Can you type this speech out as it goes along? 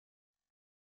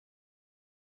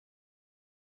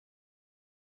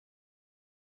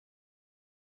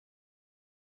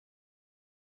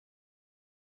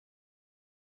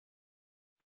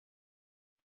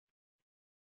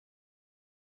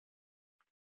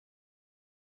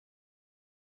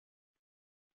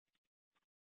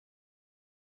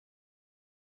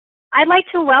I'd like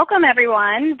to welcome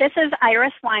everyone. This is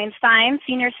Iris Weinstein,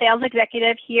 Senior Sales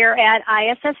Executive here at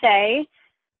ISSA.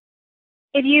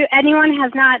 If anyone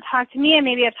has not talked to me, and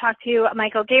maybe I've talked to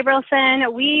Michael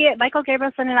Gabrielson, Michael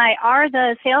Gabrielson and I are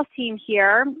the sales team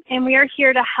here, and we are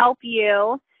here to help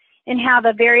you and have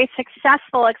a very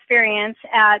successful experience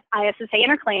at ISSA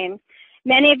INTERCLEAN.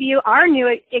 Many of you are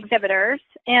new exhibitors,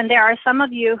 and there are some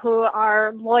of you who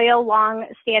are loyal,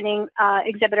 long-standing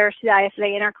exhibitors to the ISSA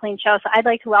INTERCLEAN show, so I'd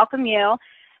like to welcome you.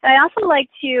 And I'd also like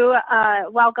to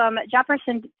welcome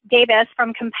Jefferson Davis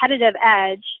from Competitive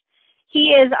Edge.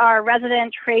 He is our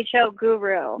resident trade show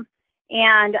guru,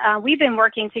 and we've been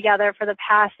working together for the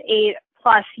past 8+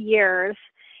 years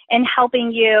in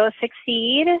helping you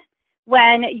succeed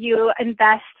when you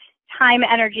invest time,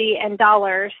 energy, and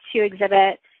dollars to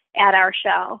exhibit at our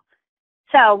show.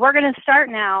 So we're going to start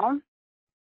now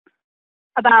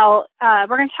about,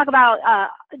 we're going to talk about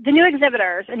the new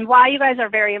exhibitors and why you guys are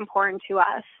very important to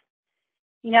us.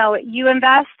 You know, you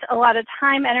invest a lot of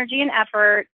time, energy, and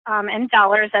effort and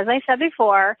dollars, as I said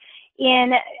before,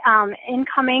 in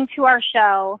coming to our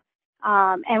show,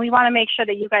 and we want to make sure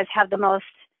that you guys have the most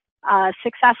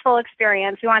successful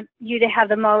experience. We want you to have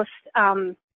the most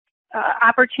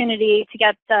opportunity to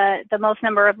get the most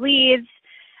number of leads,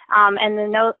 and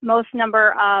the most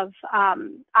number of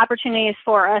opportunities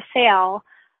for a sale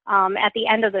at the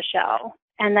end of the show,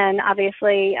 and then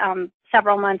obviously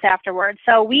several months afterwards.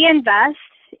 So we invest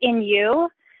in you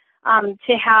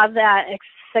to have that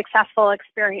successful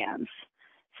experience.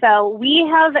 So we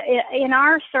have, in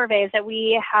our surveys that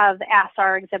we have asked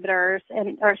our exhibitors,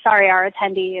 our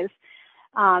attendees,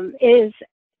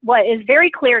 what is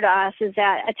very clear to us is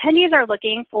that attendees are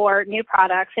looking for new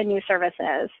products and new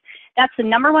services. That's the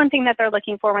 #1 thing that they're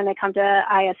looking for when they come to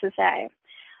ISSA.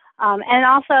 And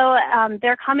also,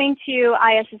 they're coming to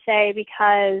ISSA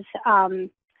because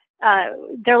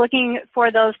they're looking for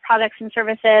those products and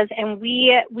services, and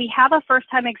we have a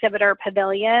first-time exhibitor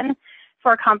pavilion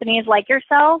for companies like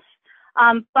yourself.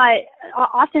 But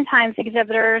oftentimes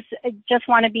exhibitors just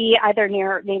want to be either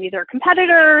near maybe their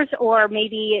competitors, or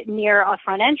maybe near a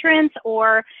front entrance,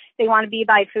 or they want to be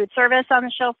by food service on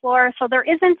the show floor. So there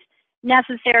isn't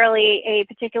necessarily a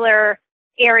particular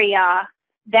area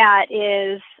that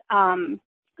is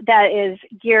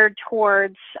geared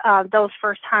towards those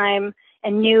first-time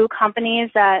and new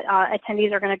companies that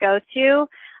attendees are going to go to.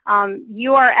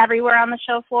 You are everywhere on the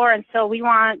show floor, and so we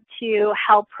want to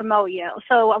help promote you.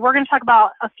 So we're going to talk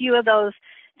about a few of those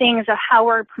things of how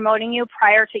we're promoting you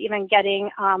prior to even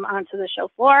getting onto the show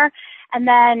floor. And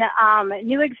then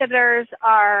new exhibitors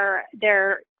are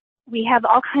there. We have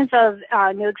all kinds of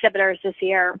new exhibitors this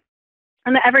year,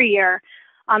 and every year,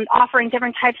 offering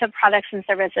different types of products and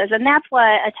services, and that's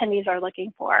what attendees are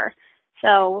looking for.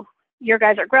 So your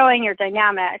guys are growing, you're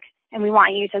dynamic, and we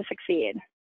want you to succeed.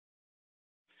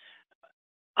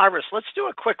 Iris, let's do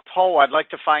a quick poll. I'd like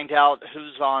to find out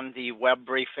who's on the web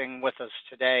briefing with us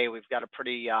today. We've got a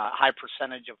pretty high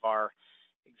percentage of our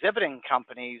exhibiting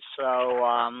companies. So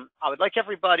I would like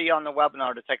everybody on the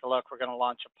webinar to take a look. We're going to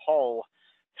launch a poll.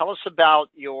 Tell us about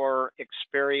your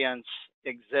experience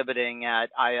exhibiting at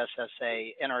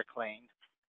ISSA INTERCLEAN.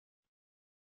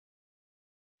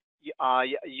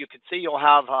 You can see you'll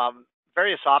have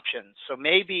various options. So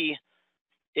maybe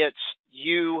it's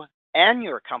you and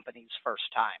your company's first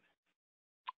time,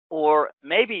 or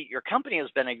maybe your company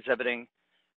has been exhibiting,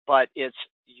 but it's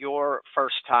your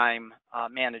first time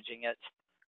managing it,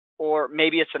 or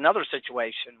maybe it's another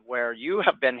situation where you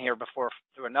have been here before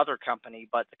through another company,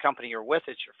 but the company you're with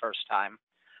is your first time,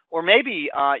 or maybe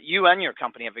you and your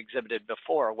company have exhibited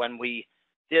before. When we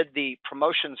did the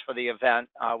promotions for the event,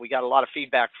 we got a lot of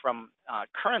feedback from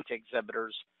current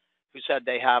exhibitors who said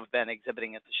they have been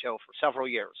exhibiting at the show for several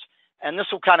years. And this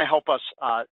will kind of help us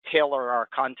tailor our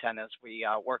content as we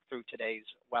work through today's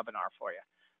webinar for you.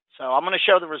 So I'm going to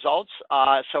show the results.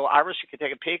 So Iris, you can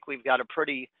take a peek. We've got a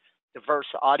pretty diverse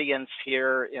audience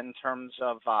here in terms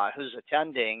of who's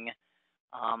attending.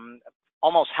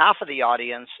 Almost half of the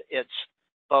audience, it's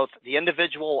both the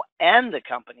individual and the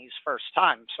company's first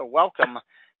time. So welcome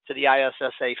to the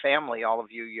ISSA family, all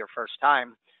of you, your first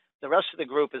time. The rest of the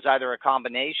group is either a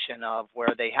combination of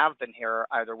where they have been here,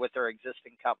 either with their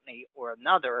existing company or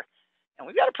another. And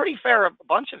we've got a pretty fair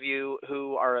bunch of you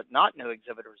who are not new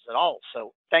exhibitors at all.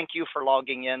 So thank you for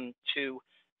logging in to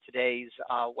today's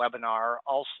webinar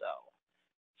also.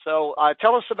 So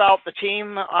tell us about the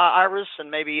team, Iris, and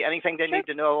maybe anything they need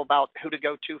to know about who to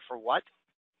go to for what.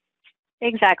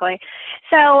 Exactly.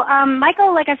 So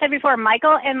Michael, like I said before,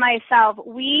 Michael and myself,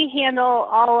 we handle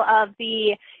all of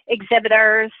the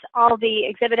exhibitors, all the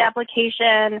exhibit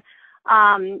application,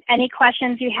 Any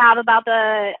questions you have about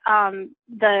the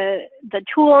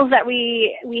tools that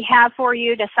we have for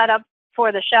you to set up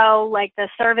for the show, like the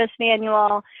service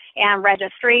manual and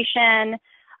registration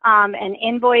and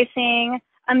invoicing.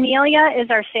 Amelia is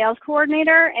our sales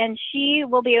coordinator, and she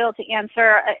will be able to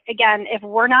answer. Again, if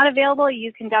we're not available,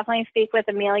 you can definitely speak with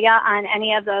Amelia on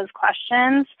any of those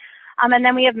questions. And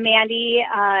then we have Mandy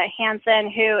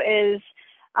Hansen, who is,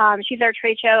 she's our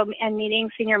trade show and meeting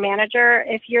senior manager.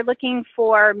 If you're looking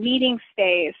for meeting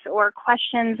space or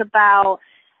questions about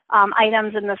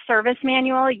items in the service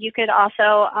manual, you could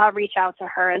also reach out to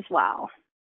her as well.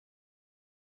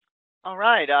 All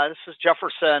right, this is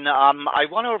Jefferson. I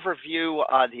want to overview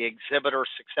the Exhibitor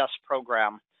Success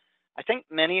Program. I think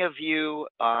many of you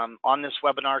on this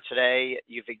webinar today,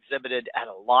 you've exhibited at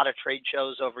a lot of trade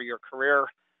shows over your career.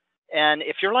 And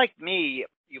if you're like me,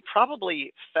 you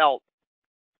probably felt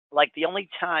like the only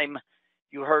time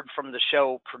you heard from the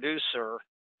show producer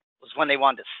was when they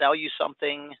wanted to sell you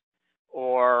something,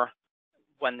 or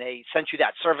when they sent you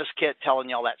that service kit telling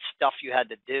you all that stuff you had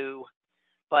to do.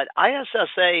 But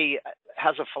ISSA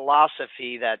has a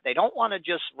philosophy that they don't want to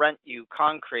just rent you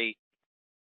concrete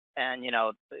and, you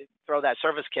know, throw that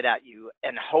service kit at you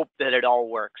and hope that it all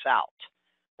works out.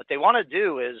 What they want to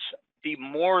do is be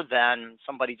more than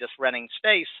somebody just renting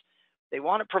space. They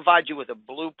want to provide you with a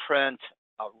blueprint,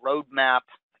 a roadmap,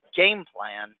 a game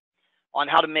plan on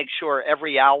how to make sure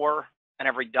every hour and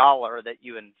every dollar that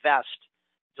you invest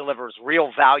delivers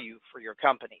real value for your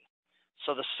company.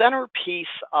 So the centerpiece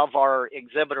of our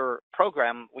exhibitor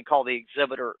program, we call the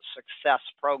Exhibitor Success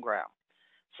Program.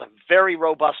 It's a very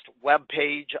robust web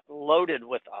page loaded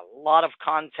with a lot of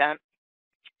content.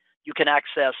 You can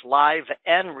access live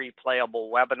and replayable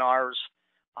webinars.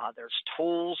 There's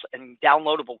tools and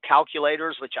downloadable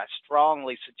calculators, which I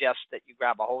strongly suggest that you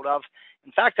grab a hold of.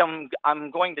 In fact, I'm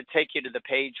going to take you to the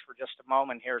page for just a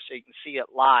moment here so you can see it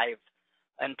live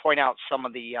and point out some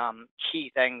of the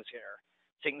key things here.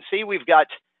 So you can see we've got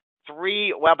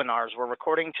 3 webinars. We're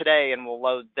recording today and we'll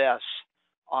load this.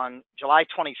 On July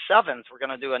 27th, we're going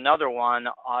to do another one,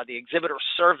 the Exhibitor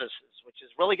Services, which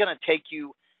is really going to take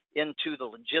you into the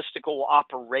logistical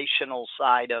operational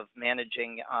side of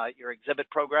managing your exhibit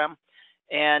program.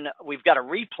 And we've got a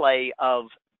replay of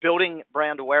building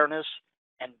brand awareness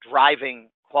and driving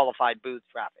qualified booth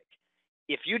traffic.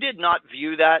 If you did not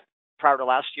view that prior to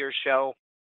last year's show,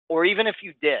 or even if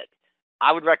you did,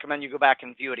 I would recommend you go back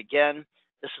and view it again.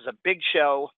 This is a big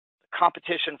show. The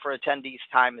competition for attendees'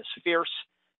 time is fierce,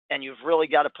 and you've really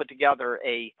got to put together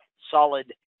a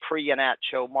solid pre and at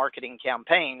show marketing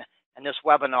campaign. And this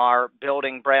webinar,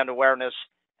 Building Brand Awareness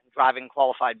and Driving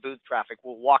Qualified Booth Traffic,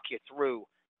 will walk you through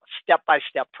a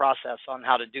step-by-step process on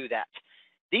how to do that.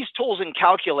 These tools and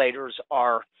calculators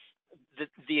are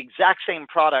the exact same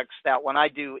products that when I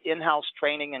do in-house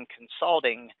training and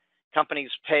consulting,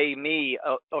 companies pay me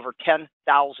over $10,000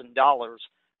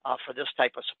 for this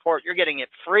type of support. You're getting it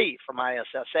free from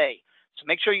ISSA. So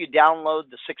make sure you download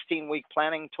the 16-week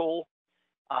planning tool,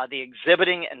 the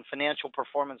exhibiting and financial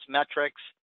performance metrics,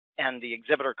 and the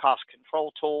exhibitor cost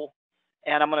control tool.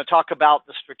 And I'm going to talk about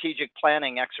the strategic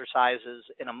planning exercises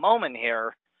in a moment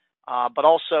here, but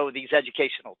also these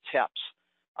educational tips,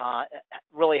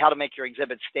 really how to make your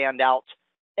exhibit stand out.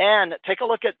 And take a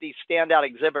look at the standout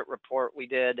exhibit report we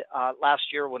did last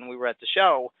year when we were at the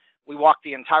show. We walked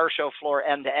the entire show floor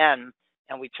end to end,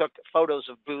 and we took photos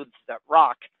of booths that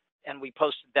rock, and we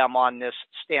posted them on this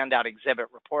standout exhibit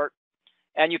report.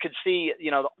 And you can see,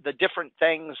 you know, the different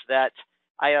things that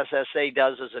ISSA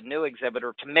does as a new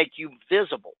exhibitor to make you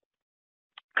visible.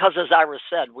 Because as Iris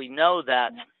said, we know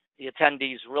that the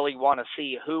attendees really want to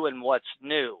see who and what's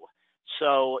new.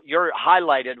 So you're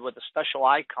highlighted with a special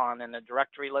icon in the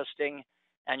directory listing,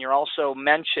 and you're also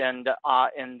mentioned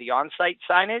in the on-site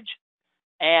signage,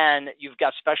 and you've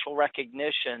got special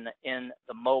recognition in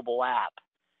the mobile app.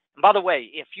 And by the way,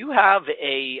 if you have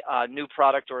a new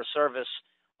product or a service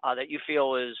that you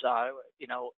feel is you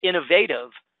know, innovative,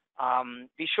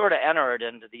 be sure to enter it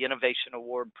into the Innovation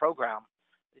Award program.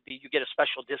 You get a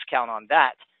special discount on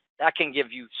that. That can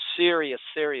give you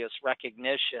serious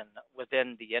recognition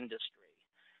within the industry.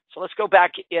 So let's go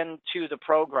back into the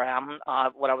program.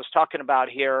 What I was talking about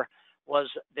here was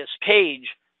this page.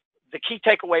 The key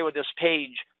takeaway with this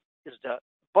page is to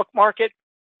bookmark it,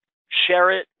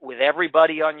 share it with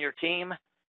everybody on your team,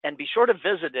 and be sure to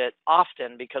visit it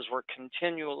often because we're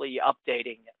continually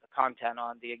updating the content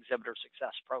on the Exhibitor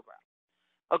Success Program.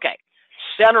 Okay,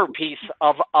 centerpiece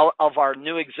of our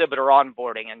new exhibitor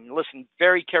onboarding, and listen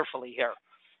very carefully here.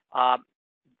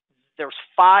 There's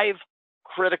 5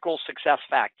 critical success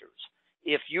factors.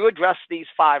 If you address these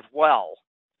 5 well,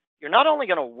 you're not only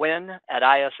going to win at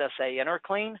ISSA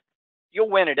INTERCLEAN, you'll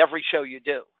win at every show you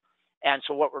do. And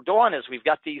so what we're doing is we've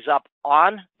got these up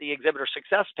on the Exhibitor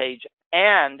Success page,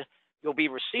 and you'll be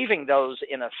receiving those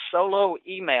in a solo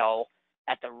email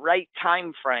at the right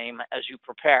time frame as you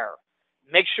prepare.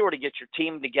 Make sure to get your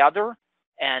team together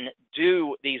and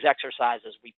do these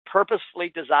exercises. We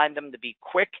purposefully designed them to be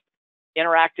quick,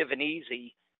 interactive, and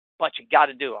easy, but you got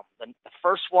to do them. The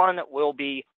first one will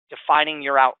be defining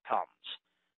your outcomes,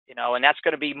 and that's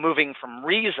going to be moving from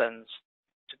reasons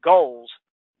to goals,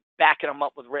 backing them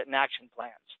up with written action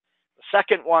plans. The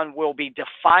second one will be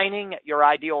defining your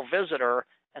ideal visitor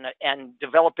and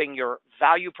developing your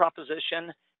value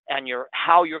proposition and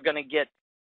how you're going to get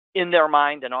in their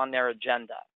mind and on their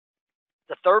agenda.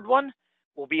 The third one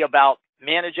will be about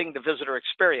managing the visitor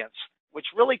experience, which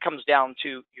really comes down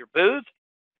to your booth,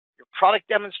 your product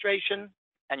demonstration,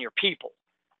 and your people.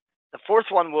 The fourth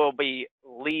one will be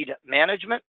lead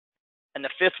management, and the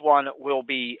fifth one will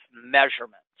be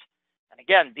measurement. And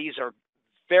again, these are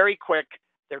very quick.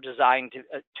 They're designed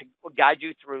to guide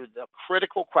you through the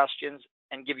critical questions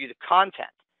and give you the content.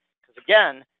 Because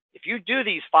again, if you do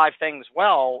these 5 things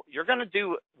well, you're going to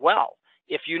do well.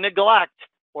 If you neglect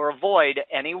or avoid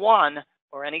any one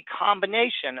or any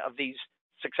combination of these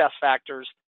success factors,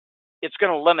 it's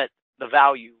going to limit the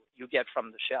value you get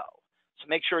from the show. So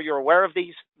make sure you're aware of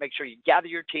these. Make sure you gather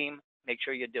your team. Make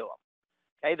sure you do them.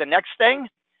 Okay, the next thing,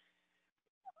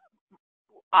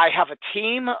 I have a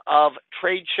team of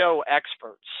trade show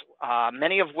experts,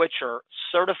 many of which are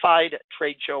certified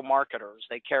trade show marketers.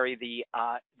 They carry the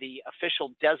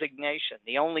official designation,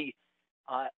 the only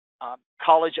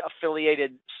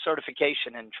college-affiliated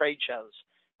certification in trade shows.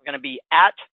 We're going to be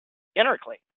at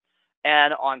INTERCLEAN.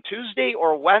 And on Tuesday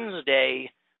or Wednesday,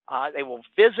 they will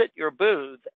visit your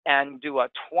booth and do a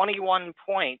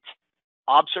 21-point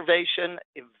observation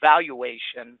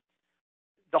evaluation.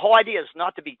 The whole idea is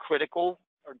not to be critical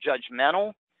or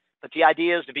judgmental, but the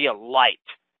idea is to be a light.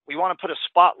 We want to put a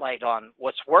spotlight on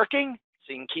what's working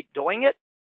so you can keep doing it.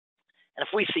 And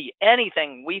if we see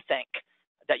anything we think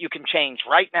that you can change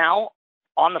right now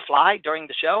on the fly during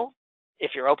the show,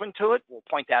 if you're open to it, we'll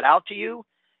point that out to you.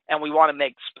 And we want to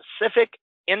make specific,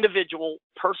 individual,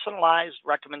 personalized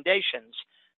recommendations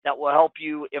that will help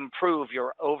you improve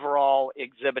your overall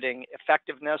exhibiting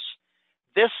effectiveness.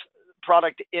 This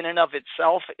product in and of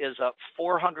itself is a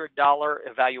 $400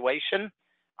 evaluation.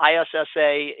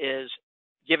 ISSA is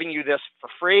giving you this for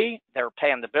free. They're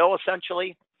paying the bill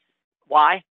essentially.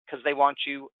 Why? Because they want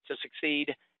you to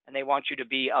succeed and they want you to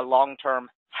be a long-term,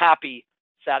 happy,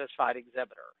 satisfied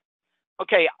exhibitor.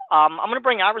 Okay, I'm going to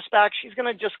bring Iris back. She's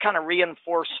going to just kind of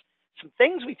reinforce some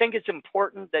things we think it's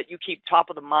important that you keep top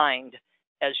of the mind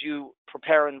as you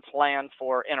prepare and plan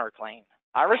for INTERCLEAN.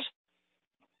 Iris?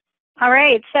 All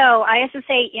right, so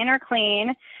ISSA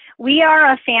INTERCLEAN, we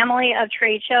are a family of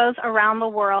trade shows around the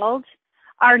world.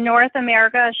 Our North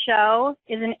America show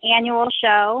is an annual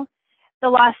show.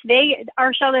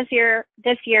 Our show this year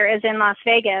is in Las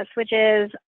Vegas, which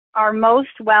is our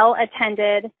most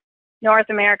well-attended North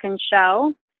American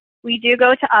show. We do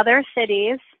go to other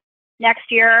cities.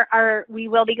 Next year, we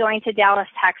will be going to Dallas,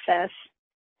 Texas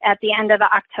at the end of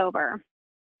October.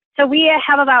 So we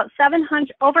have about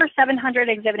over 700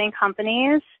 exhibiting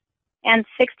companies and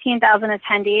 16,000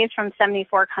 attendees from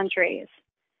 74 countries.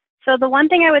 So the one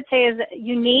thing I would say is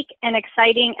unique and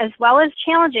exciting as well as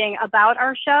challenging about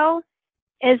our show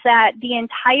is that the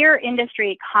entire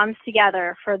industry comes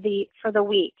together for the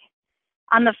week.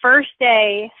 On the first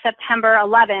day, September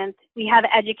 11th, we have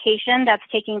education that's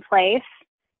taking place.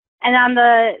 And on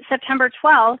the September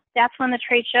 12th, that's when the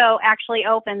trade show actually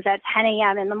opens at 10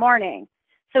 a.m. in the morning.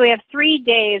 So we have 3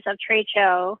 days of trade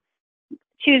show,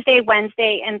 Tuesday,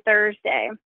 Wednesday, and Thursday.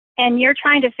 And you're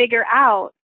trying to figure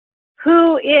out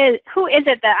who is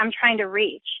it that I'm trying to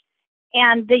reach.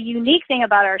 And the unique thing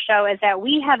about our show is that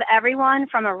we have everyone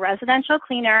from a residential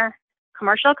cleaner,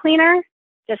 commercial cleaner,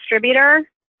 distributor,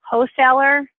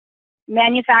 wholesaler,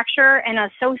 manufacturer,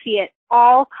 and associate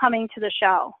all coming to the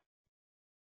show.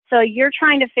 So you're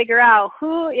trying to figure out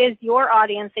who is your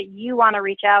audience that you want to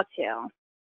reach out to.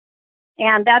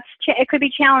 And it could be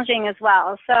challenging as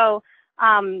well. So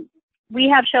we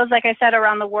have shows, like I said,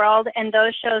 around the world, and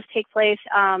those shows take place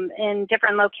in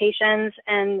different locations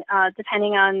and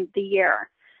depending on the year.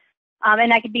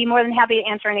 And I could be more than happy to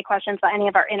answer any questions about any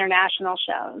of our international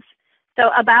shows. So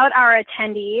about our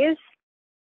attendees,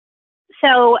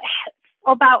 so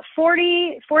about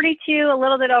 42, a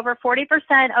little bit over 40%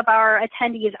 of our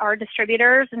attendees are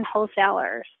distributors and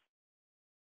wholesalers.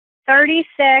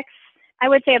 36 I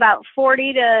would say about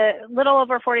 40 to little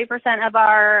over 40% of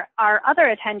our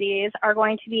other attendees are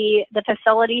going to be the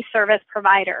facility service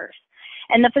providers.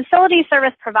 And the facility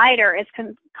service provider is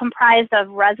comprised of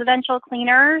residential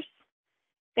cleaners.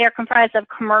 They are comprised of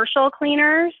commercial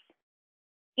cleaners.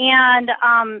 And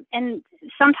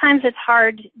sometimes it's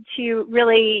hard to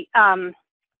really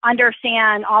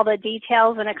understand all the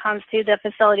details when it comes to the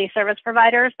facility service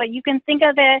providers, but you can think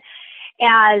of it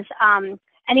as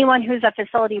anyone who's a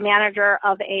facility manager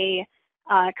of a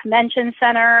convention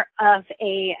center, of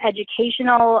a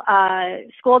educational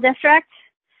school district,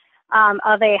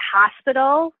 of a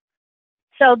hospital.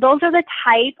 So those are the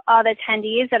type of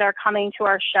attendees that are coming to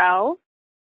our show.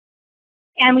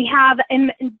 And we have,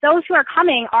 and those who are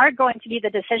coming are going to be the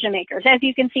decision makers. As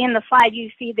you can see in the slide, you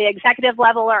see the executive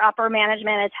level or upper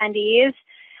management attendees.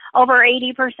 Over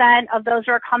 80% of those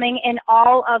who are coming in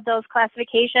all of those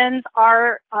classifications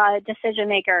are decision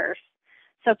makers.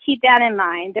 So keep that in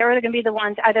mind. They're going to be the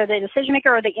ones, either the decision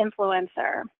maker or the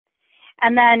influencer.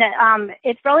 And then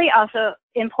it's really also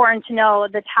important to know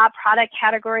the top product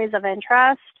categories of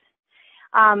interest.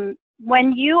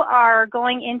 When you are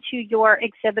going into your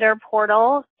exhibitor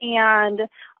portal and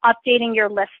updating your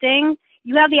listing,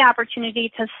 you have the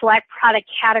opportunity to select product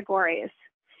categories,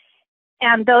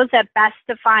 and those that best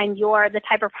define the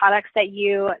type of products that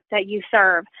you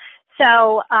serve.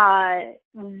 So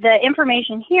the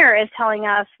information here is telling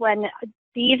us when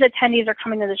these attendees are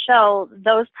coming to the show,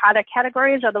 those product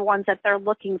categories are the ones that they're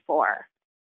looking for.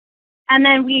 And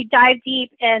then we dive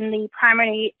deep in the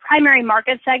primary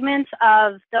market segments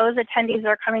of those attendees that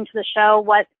are coming to the show,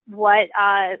 what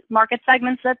market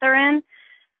segments that they're in.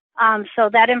 So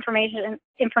that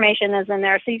information is in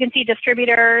there. So you can see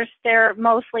distributors, they're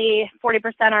mostly 40%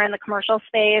 are in the commercial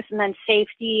space, and then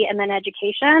safety, and then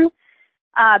education.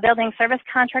 Building service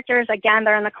contractors, again,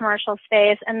 they're in the commercial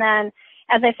space. And then,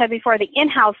 as I said before, the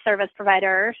in-house service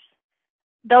providers,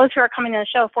 those who are coming to the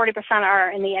show, 40%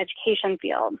 are in the education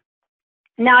field.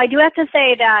 Now, I do have to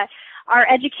say that our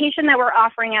education that we're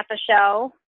offering at the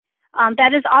show,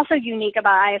 that is also unique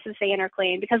about ISSA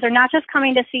INTERCLEAN, because they're not just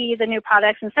coming to see the new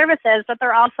products and services, but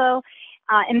they're also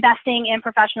investing in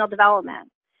professional development.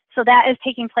 So that is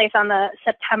taking place on the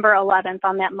September 11th,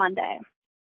 on that Monday.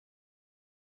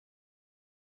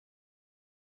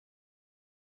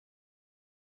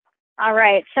 All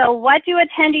right, so what do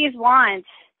attendees want?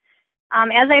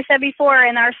 As I said before,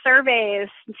 in our surveys,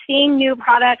 seeing new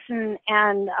products and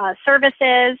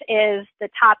services is the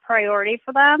top priority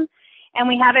for them. And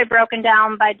we have it broken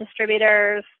down by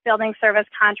distributors, building service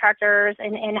contractors,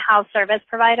 and in-house service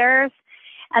providers.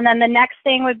 And then the next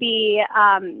thing would be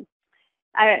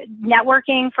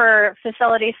networking for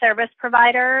facility service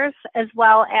providers, as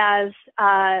well as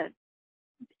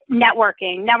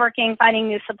networking, finding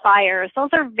new suppliers.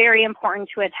 Those are very important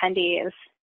to attendees.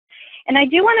 And I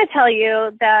do want to tell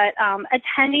you that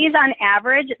attendees on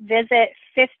average visit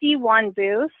 51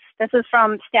 booths. This is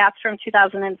from stats from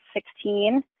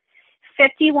 2016.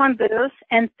 51 booths,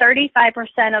 and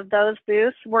 35% of those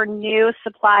booths were new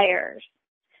suppliers.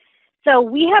 So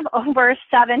we have over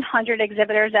 700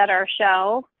 exhibitors at our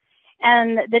show.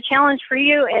 And the challenge for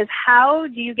you is, how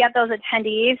do you get those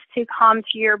attendees to come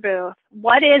to your booth?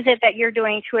 What is it that you're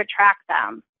doing to attract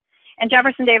them? And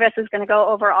Jefferson Davis is going to go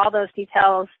over all those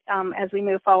details as we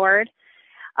move forward.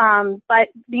 But,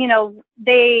 you know,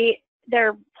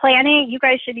 they're planning, you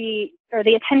guys should be, or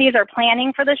the attendees are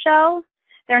planning for the show.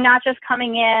 They're not just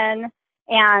coming in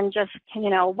and just, you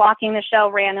know, walking the show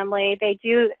randomly. They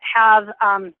do have,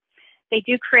 they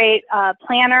do create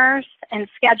planners and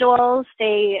schedules.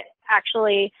 They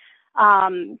actually,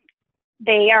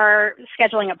 they are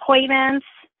scheduling appointments,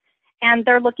 and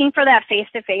they're looking for that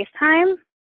face-to-face time.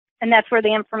 And that's where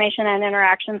the information and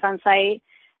interactions on site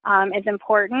is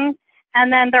important.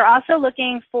 And then they're also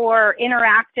looking for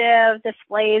interactive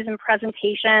displays and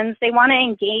presentations. They want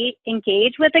to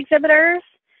engage with exhibitors,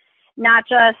 not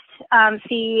just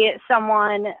see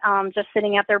someone just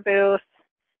sitting at their booth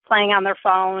playing on their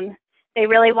phone. They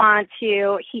really want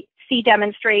to see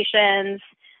demonstrations.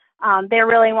 They're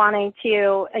really wanting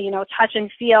to, you know, touch and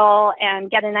feel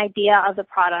and get an idea of the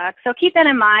product. So keep that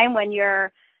in mind when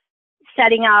you're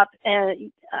setting up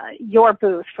your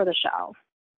booth for the show.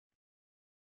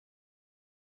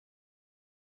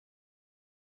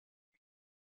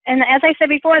 And as I said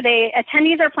before,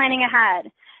 attendees are planning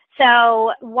ahead.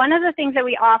 So one of the things that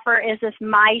we offer is this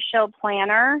My Show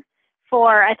Planner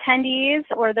for attendees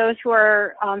or those who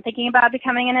are thinking about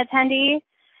becoming an attendee.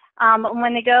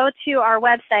 When they go to our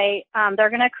website, they're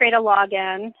going to create a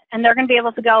login, and they're going to be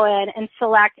able to go in and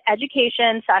select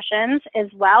education sessions as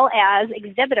well as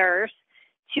exhibitors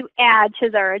to add to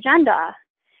their agenda.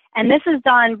 And this is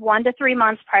done 1 to 3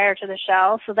 months prior to the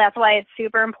show, so that's why it's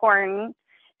super important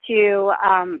to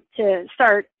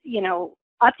start,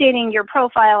 updating your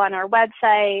profile on our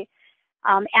website,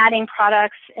 adding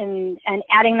products and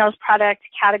adding those product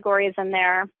categories in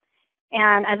there.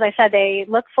 And as I said, they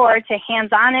look forward to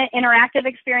hands-on interactive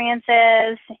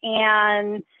experiences,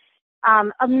 and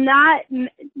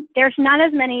there's not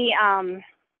as many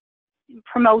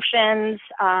promotions,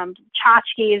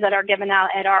 tchotchkes that are given out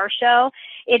at our show.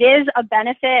 It is a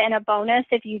benefit and a bonus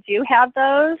if you do have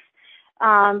those,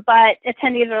 but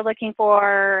attendees are looking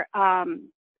for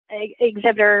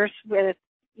exhibitors with,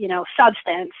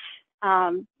 substance,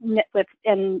 and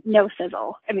no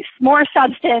sizzle. I mean, more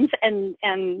substance, and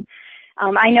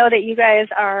I know that you guys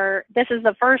this is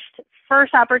the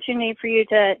first opportunity for you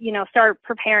to, start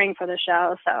preparing for the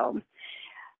show. So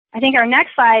I think our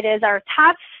next slide is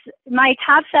my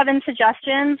top 7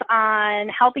 suggestions on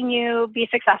helping you be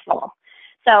successful.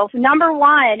 So number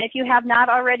 1, if you have not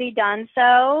already done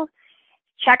so,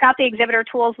 check out the Exhibitor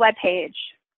Tools webpage.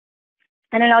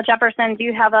 And I know, Jefferson, do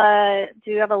you have a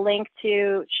link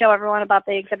to show everyone about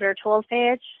the Exhibitor Tools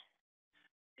page?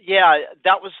 Yeah,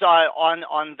 that was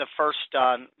on the first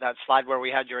that slide where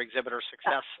we had your Exhibitor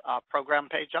Success program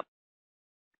page up.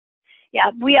 Yeah,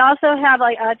 we also have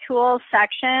a tools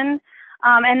section,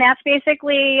 and that's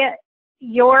basically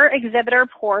your exhibitor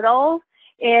portal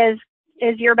is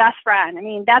your best friend. I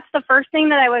mean, that's the first thing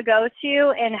that I would go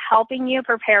to in helping you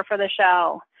prepare for the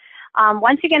show.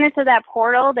 Once you get into that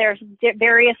portal, there's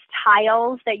various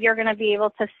tiles that you're going to be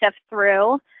able to sift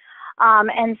through.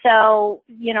 And so,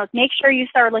 make sure you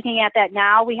start looking at that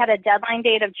now. We had a deadline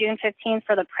date of June 15th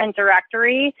for the print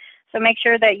directory, so make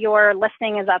sure that your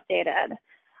listing is updated.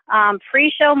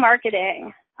 Pre-show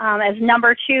marketing as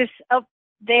number 2. Oh,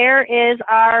 there is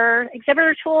our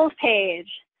Exhibitor Tools page.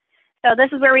 So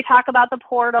this is where we talk about the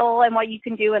portal and what you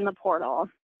can do in the portal.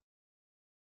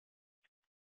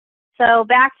 So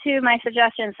back to my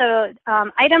suggestion. So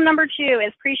item number 2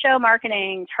 is pre-show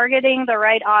marketing, targeting the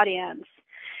right audience.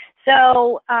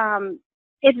 So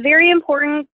it's very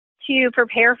important to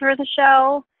prepare for the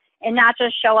show and not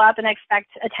just show up and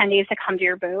expect attendees to come to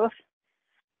your booth.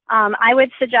 I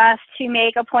would suggest to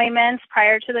make appointments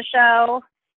prior to the show.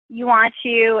 You want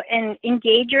to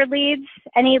engage your leads,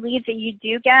 any leads that you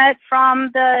do get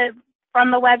from the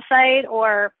website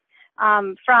or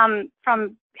from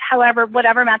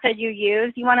whatever method you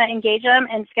use. You want to engage them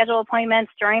and schedule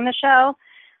appointments during the show.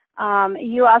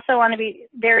 You also want to be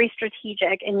very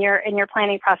strategic in your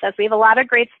planning process. We have a lot of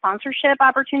great sponsorship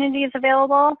opportunities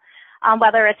available,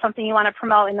 whether it's something you want to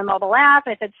promote in the mobile app,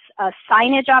 if it's a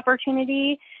signage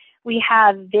opportunity. We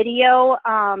have video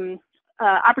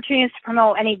opportunities to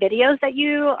promote any videos that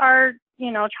you are,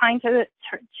 trying to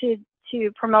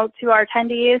promote to our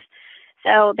attendees.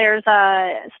 So there's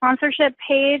a sponsorship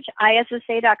page,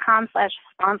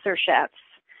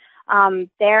 issa.com/sponsorships.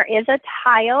 There is a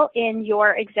tile in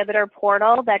your exhibitor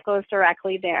portal that goes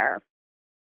directly there.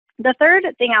 The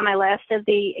third thing on my list is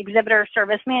the Exhibitor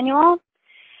Service Manual.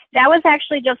 That was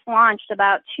actually just launched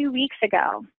about 2 weeks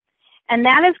ago. And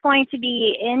that is going to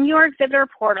be in your exhibitor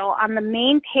portal. On the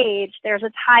main page, there's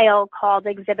a tile called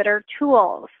Exhibitor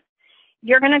Tools.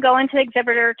 You're going to go into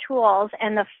Exhibitor Tools,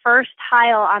 and the first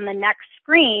tile on the next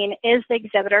screen is the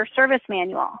Exhibitor Service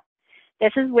Manual.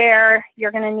 This is where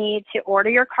you're going to need to order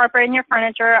your carpet and your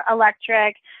furniture,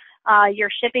 electric, your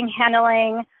shipping,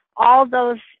 handling, all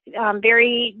those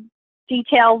very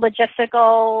detailed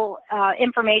logistical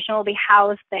information will be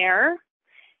housed there.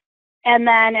 And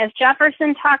then, as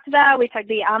Jefferson talked about, we took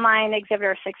the online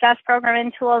exhibitor success program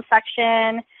and tools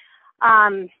section.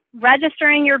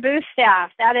 Registering your booth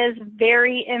staff, that is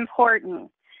very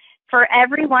important. For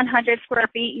every 100 square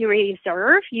feet you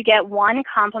reserve, you get 1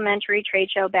 complimentary trade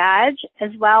show badge,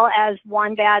 as well as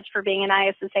 1 badge for being an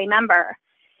ISSA member.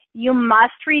 You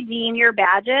must redeem your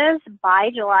badges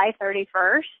by July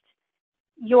 31st.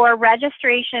 Your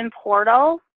registration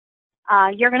portal,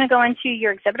 you're going to go into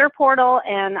your exhibitor portal,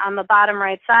 and on the bottom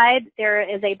right side, there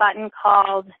is a button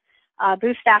called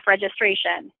booth staff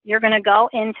registration. You're going to go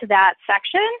into that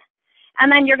section, and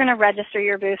then you're going to register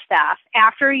your booth staff.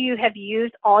 After you have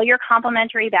used all your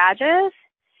complimentary badges,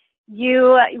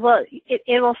 it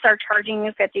will start charging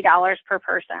you $50 per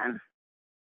person.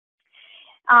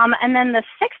 And then the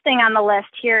 6th thing on the list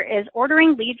here is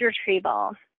ordering lead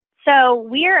retrieval. So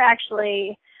we are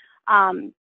actually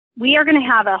we are going to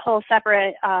have a whole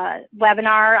separate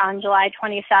webinar on July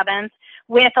 27th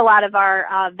with a lot of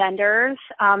our vendors,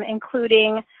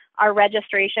 including our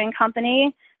registration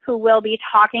company, who will be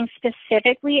talking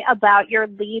specifically about your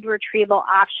lead retrieval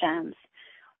options.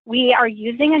 We are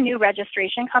using a new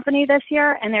registration company this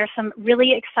year, and there's some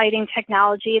really exciting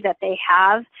technology that they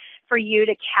have for you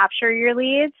to capture your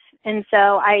leads. And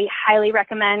so I highly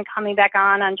recommend coming back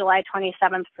on July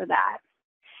 27th for that.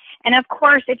 And of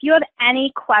course, if you have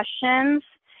any questions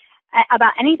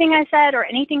about anything I said or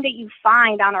anything that you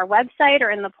find on our website or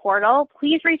in the portal,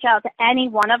 please reach out to any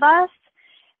one of us.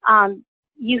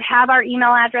 You have our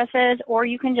email addresses, or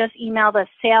you can just email the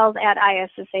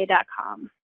sales@issa.com.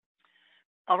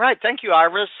 All right, thank you,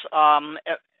 Iris.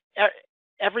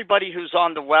 Everybody who's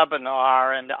on the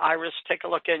webinar, and Iris, take a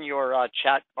look in your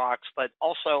chat box, but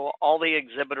also all the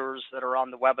exhibitors that are on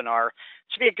the webinar.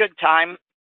 This would be a good time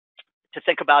to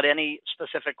think about any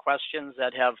specific questions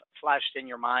that have flashed in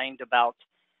your mind about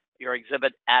your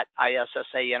exhibit at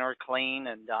ISSA INTERCLEAN.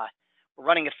 And we're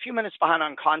running a few minutes behind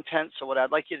on content, so what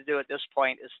I'd like you to do at this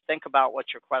point is think about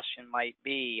what your question might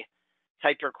be.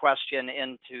 Type your question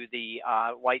into the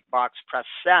white box, press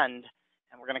send,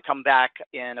 and we're going to come back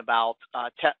in about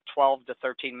 12 to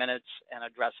 13 minutes and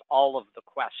address all of the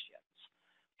questions.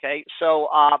 Okay, so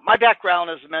my background,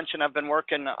 as mentioned, I've been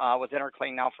working with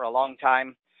INTERCLEAN now for a long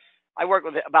time. I work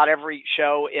with about every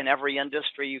show in every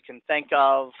industry you can think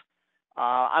of.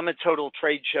 I'm a total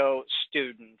trade show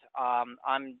student.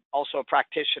 I'm also a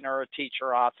practitioner, a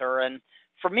teacher, author, and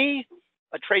for me,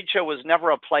 a trade show was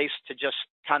never a place to just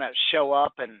kind of show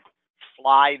up and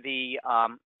fly the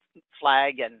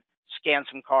flag and scan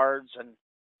some cards and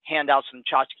hand out some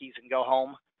tchotchkes and go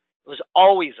home. It was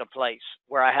always a place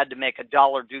where I had to make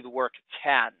 $1 do the work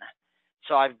at 10.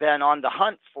 So I've been on the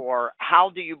hunt for how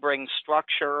do you bring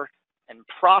structure and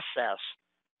process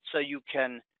so you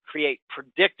can create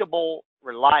predictable,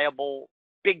 reliable,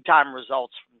 big-time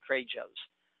results from trade shows.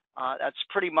 That's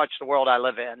pretty much the world I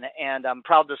live in, and I'm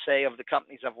proud to say of the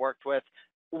companies I've worked with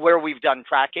where we've done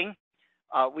tracking,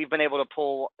 we've been able to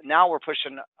pull, now we're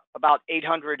pushing about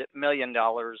 $800 million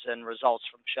in results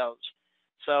from shows.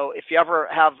 So if you ever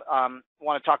have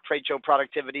want to talk trade show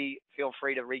productivity, feel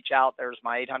free to reach out. There's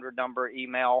my 800 number,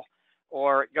 email,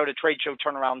 or go to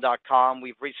tradeshowturnaround.com.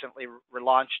 We've recently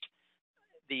relaunched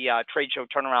the Trade Show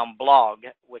Turnaround blog,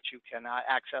 which you can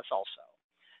access also.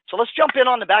 So let's jump in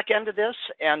on the back end of this,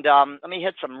 and let me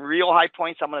hit some real high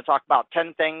points. I'm going to talk about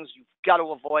 10 things you've got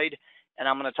to avoid, and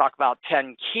I'm going to talk about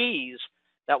 10 keys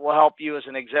that will help you as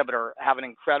an exhibitor have an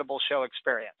incredible show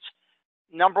experience.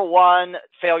 Number one,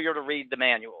 failure to read the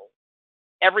manual.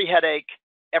 Every headache,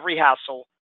 every hassle,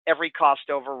 every cost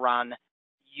overrun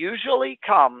usually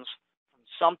comes from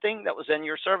something that was in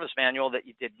your service manual that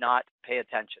you did not pay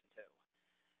attention to.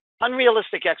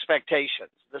 Unrealistic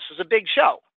expectations. This is a big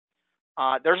show.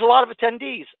 There's a lot of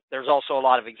attendees. There's also a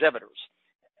lot of exhibitors.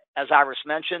 As Iris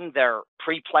mentioned, they're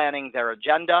pre-planning their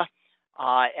agenda.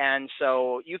 And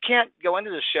so you can't go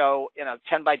into the show in a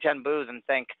 10 by 10 booth and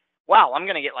think, wow, I'm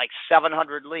going to get like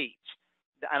 700 leads.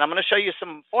 And I'm going to show you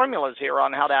some formulas here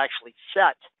on how to actually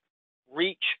set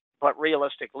reach but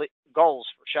realistic goals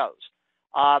for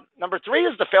shows. Number three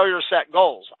is the failure to set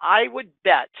goals. I would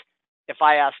bet if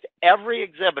I asked every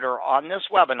exhibitor on this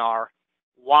webinar,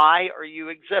 why are you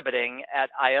exhibiting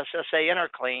at ISSA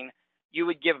INTERCLEAN, you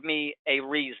would give me a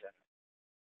reason.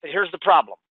 But here's the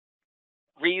problem.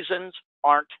 Reasons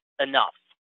aren't enough.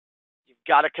 You've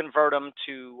got to convert them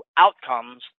to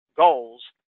outcomes, goals,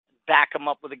 back them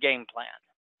up with a game plan.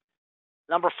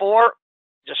 Number four,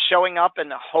 just showing up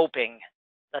and hoping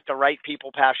that the right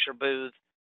people pass your booth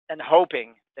and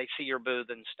hoping they see your booth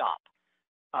and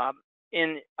stop.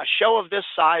 In a show of this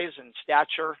size and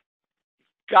stature,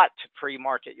 you've got to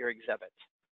pre-market your exhibit.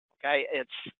 Okay,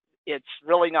 it's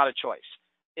really not a choice.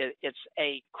 It's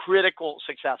a critical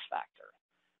success factor.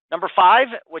 Number five,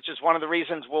 which is one of the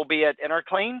reasons we'll be at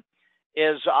INTERCLEAN,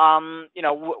 is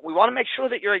we want to make sure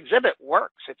that your exhibit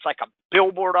works. It's like a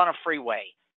billboard on a freeway.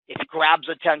 It grabs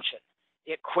attention.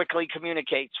 It quickly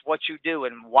communicates what you do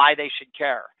and why they should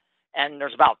care. And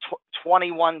there's about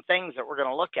 21 things that we're going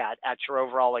to look at your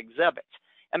overall exhibit.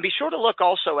 And be sure to look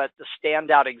also at the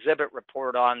standout exhibit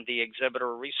report on the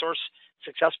Exhibitor Resource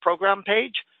Success Program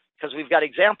page, because we've got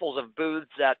examples of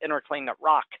booths at INTERCLEAN that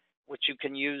rock, which you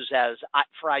can use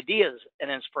for ideas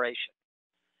and inspiration.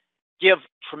 Give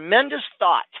tremendous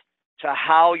thought to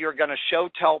how you're going to show,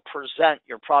 tell, present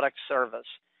your product service.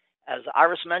 As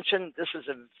Iris mentioned, this is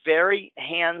a very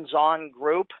hands-on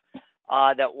group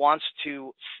that wants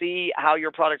to see how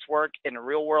your products work in a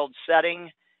real-world setting.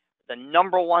 The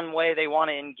number one way they want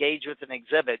to engage with an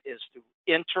exhibit is through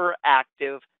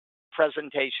interactive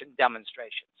presentation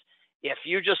demonstrations. If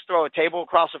you just throw a table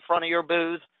across the front of your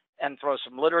booth and throw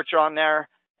some literature on there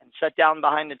and sit down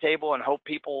behind the table and hope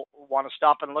people want to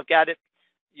stop and look at it,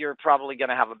 you're probably going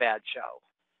to have a bad show.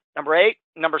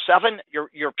 Number 7,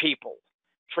 your people.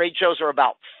 Trade shows are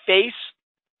about face,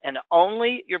 and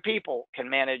only your people can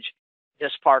manage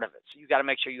this part of it. So you got to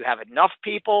make sure you have enough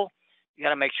people. You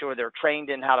got to make sure they're trained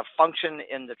in how to function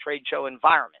in the trade show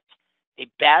environment. A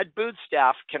bad booth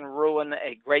staff can ruin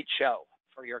a great show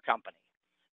for your company.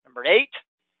 Number 8,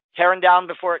 tearing down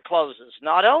before it closes.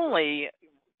 Not only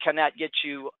can that get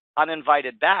you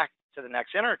uninvited back to the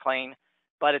next INTERCLEAN,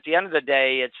 but at the end of the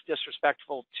day, it's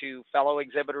disrespectful to fellow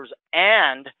exhibitors.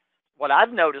 And what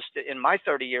I've noticed in my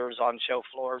 30 years on show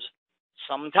floors,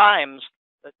 sometimes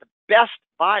that the best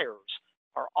buyers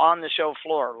are on the show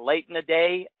floor late in the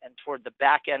day and toward the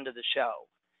back end of the show.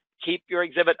 Keep your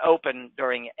exhibit open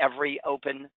during every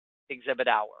open exhibit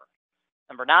hour.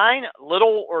 Number 9,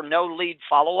 little or no lead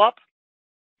follow-up,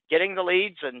 getting the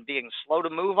leads and being slow to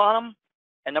move on them.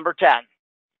 And number 10,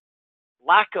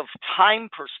 lack of time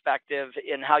perspective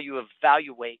in how you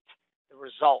evaluate the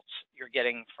results you're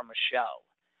getting from a show.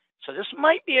 So this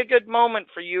might be a good moment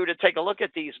for you to take a look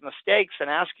at these mistakes and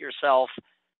ask yourself,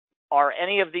 are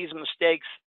any of these mistakes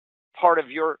part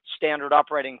of your standard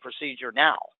operating procedure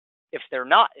now? If they're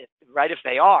not, right, if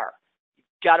they are, you've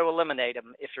got to eliminate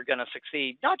them if you're going to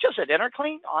succeed, not just at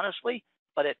INTERCLEAN, honestly,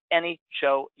 but at any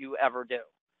show you ever do.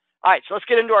 All right, so let's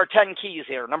get into our 10 keys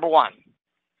here. Number 1,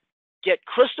 get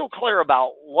crystal clear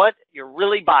about what you're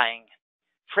really buying.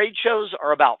 Trade shows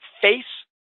are about face,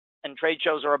 and trade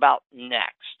shows are about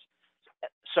next.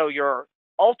 So your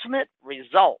ultimate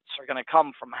results are going to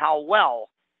come from how well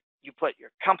you put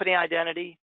your company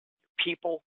identity,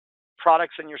 people,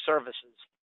 products, and your services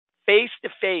face to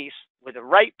face with the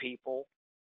right people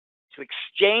to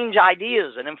exchange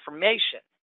ideas and information.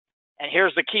 And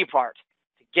here's the key part: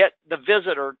 to get the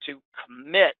visitor to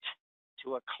commit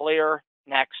to a clear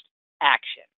next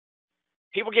action.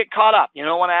 People get caught up. You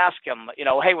don't want to ask them,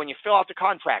 hey, when you fill out the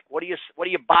contract, what are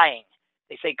you buying?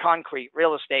 They say concrete,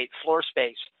 real estate, floor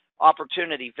space,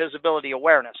 opportunity, visibility,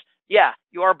 awareness. Yeah,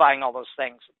 you are buying all those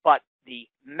things, but the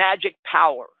magic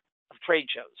power of trade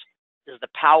shows is the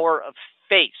power of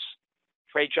face.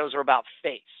 Trade shows are about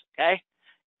face, okay?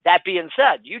 That being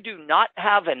said, you do not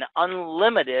have an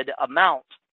unlimited amount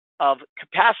of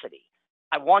capacity.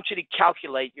 I want you to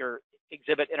calculate your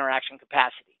exhibit interaction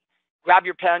capacity. Grab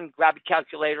your pen, grab a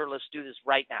calculator. Let's do this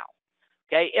right now.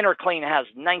 Okay, INTERCLEAN has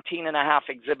 19.5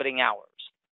 exhibiting hours.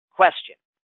 Question: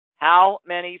 how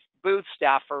many booth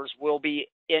staffers will be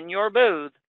in your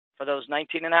booth for those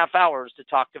 19.5 hours to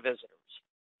talk to visitors?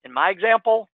 In my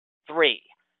example, 3.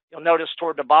 You'll notice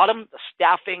toward the bottom, the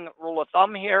staffing rule of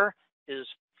thumb here is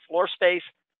floor space.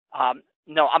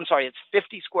 It's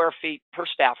 50 square feet per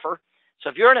staffer. So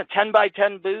if you're in a 10 by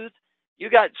 10 booth, you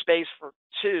got space for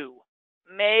 2,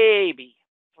 maybe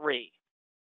 3.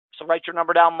 So write your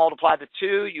number down, multiply the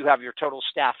 2, you have your total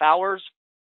staff hours.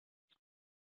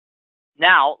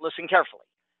 Now, listen carefully.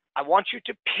 I want you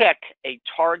to pick a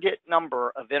target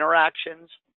number of interactions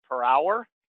per hour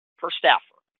per staffer.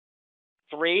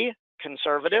 3,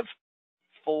 conservative.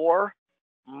 4,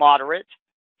 moderate.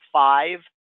 5,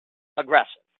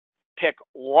 aggressive. Pick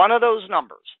one of those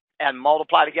numbers and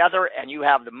multiply together, and you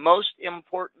have the most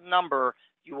important number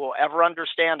you will ever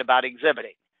understand about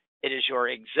exhibiting. It is your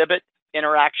exhibit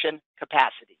interaction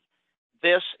capacity.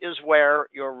 This is where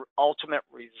your ultimate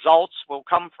results will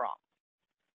come from.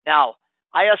 Now,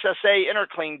 ISSA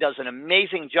INTERCLEAN does an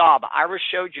amazing job. Iris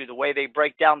showed you the way they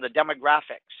break down the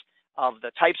demographics of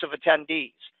the types of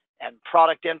attendees and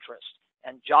product interest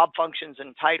and job functions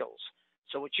and titles.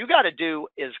 So what you got to do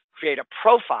is create a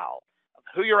profile of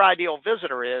who your ideal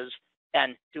visitor is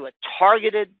and do a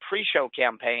targeted pre-show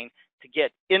campaign to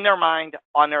get in their mind,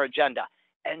 on their agenda.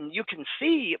 And you can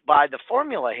see by the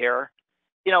formula here,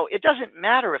 it doesn't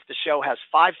matter if the show has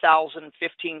 5,000,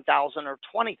 15,000, or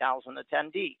 20,000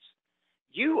 attendees.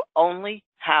 You only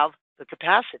have the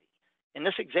capacity, in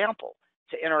this example,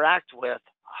 to interact with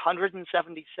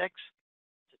 176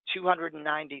 to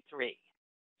 293.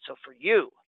 So for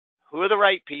you, who are the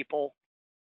right people?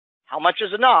 How much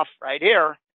is enough right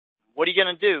here? What are you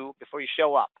going to do before you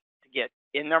show up to get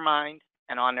in their mind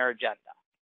and on their agenda?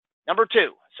 Number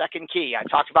 2, second key. I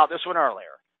talked about this one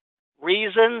earlier.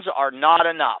 Reasons are not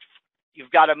enough.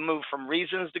 You've got to move from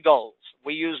reasons to goals.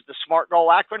 We use the SMART goal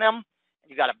acronym.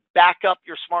 You've got to back up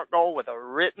your SMART goal with a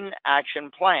written action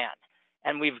plan.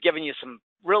 And we've given you some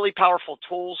really powerful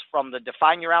tools from the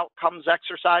Define Your Outcomes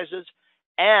exercises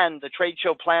and the Trade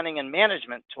Show Planning and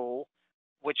Management tool,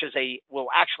 which will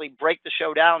actually break the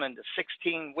show down into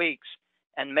 16 weeks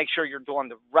and make sure you're doing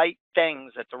the right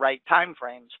things at the right time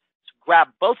frames. So grab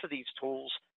both of these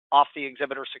tools off the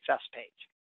Exhibitor Success page.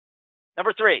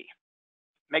 Number 3,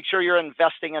 make sure you're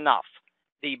investing enough.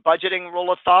 The budgeting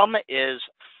rule of thumb is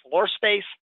floor space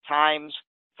times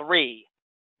 3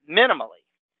 minimally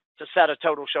to set a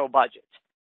total show budget.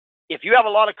 If you have a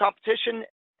lot of competition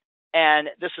and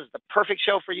this is the perfect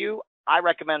show for you, I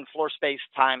recommend floor space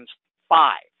times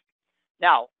 5.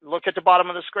 Now, look at the bottom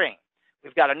of the screen.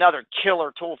 We've got another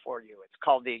killer tool for you. It's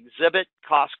called the Exhibit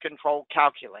Cost Control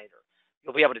Calculator.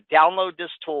 You'll be able to download this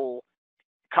tool,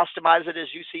 customize it as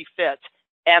you see fit,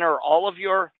 enter all of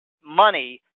your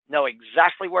money, know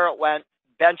exactly where it went,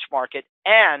 benchmark it,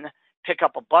 and pick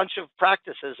up a bunch of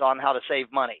practices on how to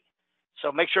save money.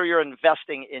 So make sure you're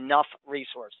investing enough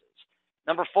resources.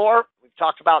 Number 4, we've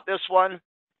talked about this one,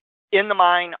 in the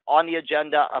mind, on the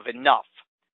agenda of enough.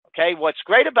 Okay, what's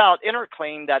great about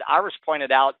INTERCLEAN that Iris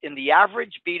pointed out, in the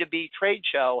average B2B trade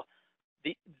show,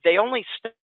 they only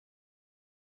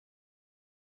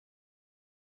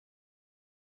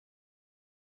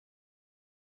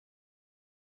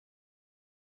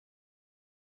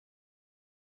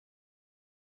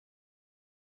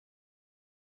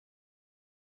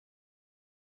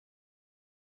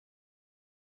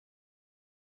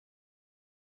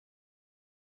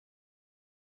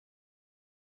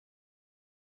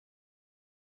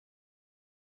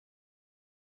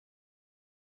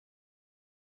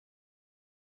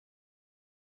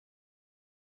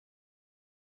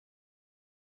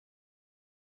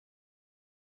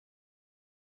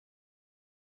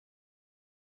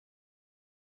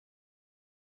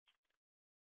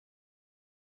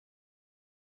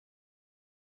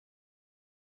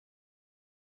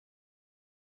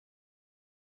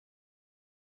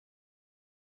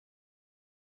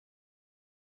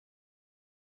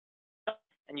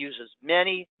and use as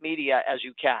many media as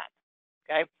you can.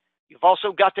 Okay, you've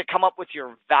also got to come up with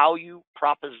your value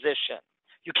proposition.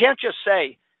 You can't just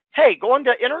say, hey, go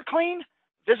into INTERCLEAN,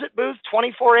 visit booth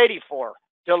 2484,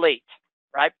 delete,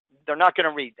 right? They're not going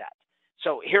to read that.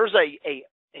 So here's a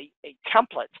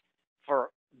template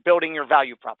for building your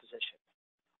value proposition.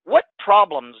 What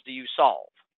problems do you solve?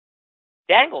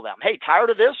 Dangle them. Hey, tired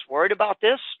of this, worried about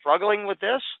this, struggling with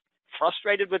this,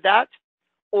 frustrated with that,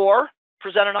 or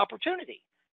present an opportunity.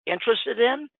 Interested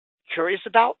in, curious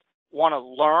about, want to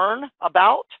learn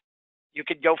about. You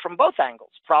could go from both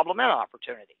angles, problem and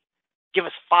opportunity. Give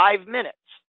us 5 minutes.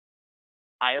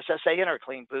 ISSA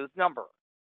INTERCLEAN booth number.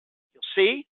 You'll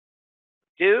see,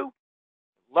 do,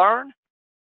 learn.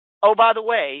 Oh, by the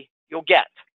way, you'll get.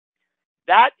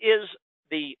 That is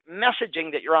the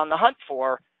messaging that you're on the hunt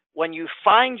for. When you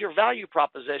find your value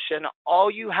proposition,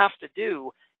 all you have to do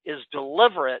is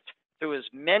deliver it through as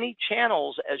many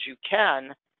channels as you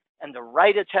can, and the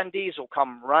right attendees will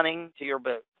come running to your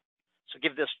booth. So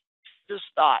give this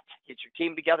thought. Get your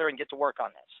team together and get to work on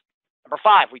this. Number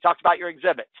 5, we talked about your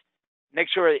exhibit. Make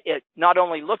sure it not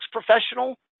only looks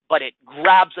professional, but it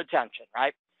grabs attention,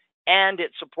 right? And it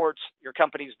supports your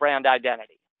company's brand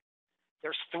identity.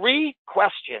 There's 3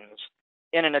 questions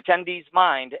in an attendee's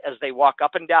mind as they walk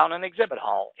up and down an exhibit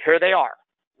hall. Here they are.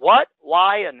 What,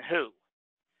 why, and who?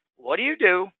 What do you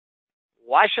do?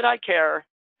 Why should I care?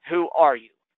 Who are you?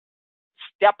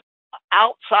 Step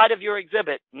outside of your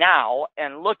exhibit now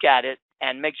and look at it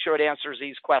and make sure it answers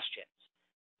these questions.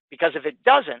 Because if it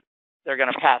doesn't, they're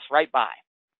going to pass right by.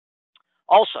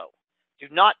 Also, do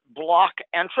not block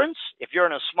entrance. If you're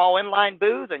in a small inline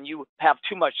booth and you have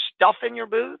too much stuff in your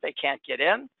booth, they can't get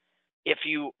in. If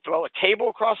you throw a table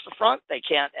across the front, they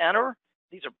can't enter.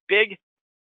 These are big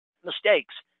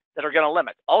mistakes that are going to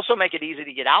limit. Also, make it easy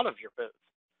to get out of your booth.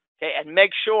 Okay, and make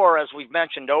sure, as we've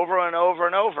mentioned over and over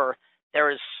and over,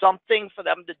 there is something for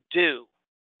them to do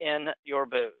in your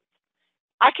booth.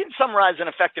 I can summarize an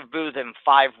effective booth in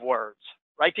 5 words.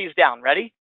 Write these down.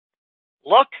 Ready?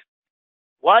 Look,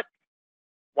 what,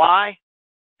 why,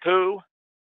 who,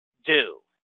 do.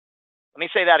 Let me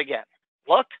say that again.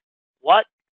 Look, what,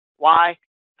 why,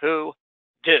 who,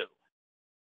 do.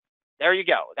 There you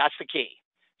go. That's the key.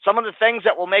 Some of the things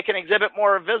that will make an exhibit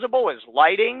more visible is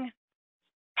lighting,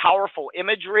 powerful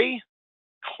imagery,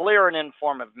 clear and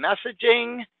informative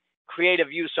messaging,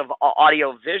 creative use of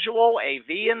audio-visual, AV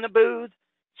in the booth,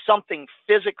 something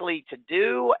physically to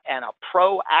do, and a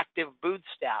proactive booth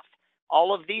staff.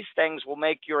 All of these things will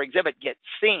make your exhibit get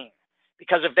seen,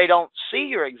 because if they don't see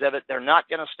your exhibit, they're not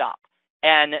going to stop.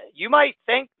 And you might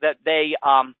think that they,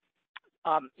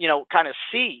 kind of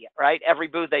see, right, every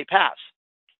booth they pass.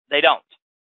 They don't.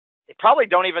 They probably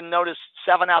don't even notice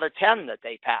 7 out of 10 that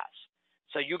they pass.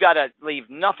 So you got to leave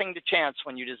nothing to chance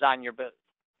when you design your booth.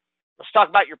 Let's talk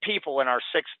about your people in our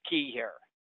 6th key here.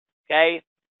 Okay,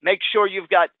 make sure you've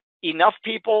got enough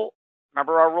people.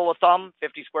 Remember our rule of thumb,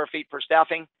 50 square feet per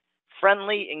staffing.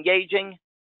 Friendly, engaging,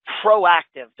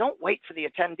 proactive. Don't wait for the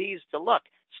attendees to look.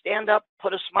 Stand up,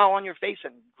 put a smile on your face,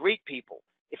 and greet people.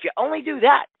 If you only do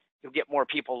that, you'll get more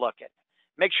people looking.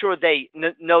 Make sure they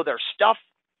know their stuff.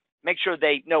 Make sure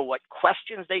they know what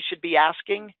questions they should be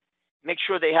asking. Make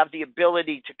sure they have the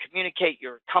ability to communicate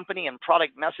your company and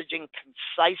product messaging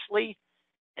concisely.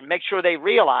 And make sure they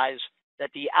realize that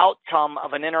the outcome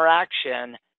of an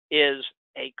interaction is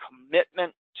a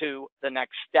commitment to the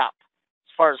next step.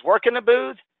 As far as working the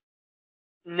booth,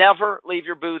 never leave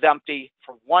your booth empty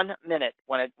for 1 minute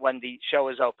when the show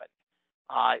is open.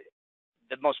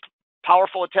 The most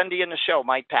powerful attendee in the show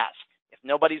might pass. If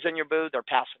nobody's in your booth, they're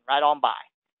passing right on by.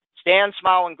 Stand,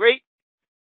 smile, and greet,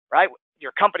 right?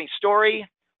 Your company story,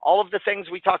 all of the things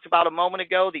we talked about a moment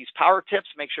ago, these power tips,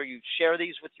 make sure you share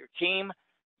these with your team.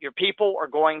 Your people are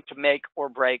going to make or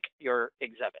break your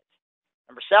exhibit.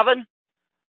 Number 7,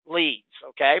 leads,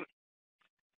 okay?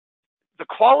 The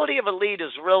quality of a lead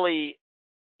is really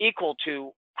equal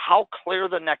to how clear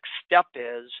the next step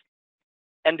is,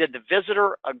 and did the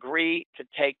visitor agree to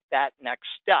take that next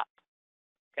step?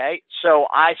 Okay, so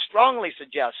I strongly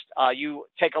suggest you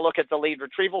take a look at the lead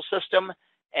retrieval system,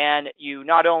 and you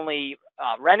not only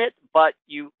rent it, but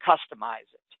you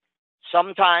customize it.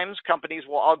 Sometimes companies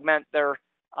will augment their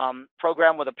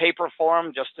program with a paper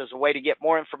form just as a way to get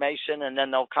more information, and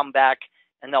then they'll come back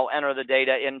and they'll enter the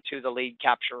data into the lead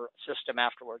capture system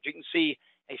afterwards. You can see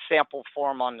a sample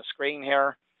form on the screen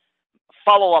here.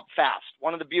 Follow up fast.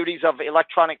 One of the beauties of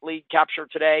electronic lead capture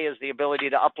today is the ability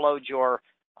to upload your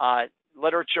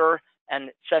literature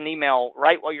and send email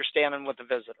right while you're standing with the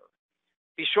visitor.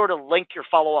 Be sure to link your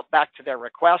follow-up back to their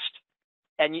request.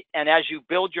 And as you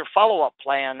build your follow-up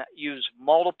plan, use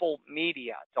multiple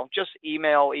media. Don't just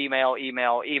email,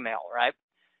 right?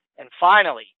 And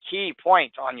finally, key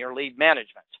point on your lead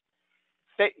management.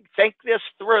 Think this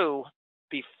through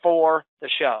before the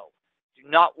show. Do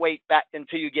not wait back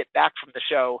until you get back from the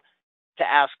show to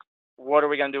ask, what are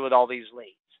we going to do with all these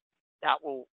leads? That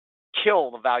will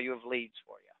kill the value of leads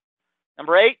for you.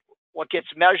 Number 8, what gets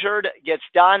measured gets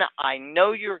done. I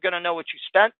know you're going to know what you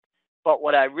spent, but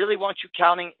what I really want you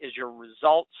counting is your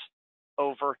results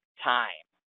over time.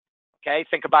 Okay,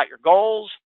 think about your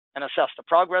goals and assess the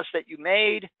progress that you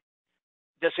made.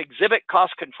 This exhibit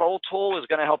cost control tool is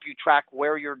going to help you track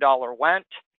where your dollar went.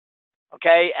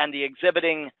 Okay, and the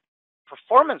exhibiting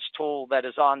performance tool that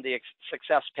is on the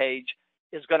success page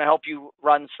is going to help you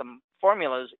run some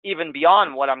formulas even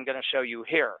beyond what I'm going to show you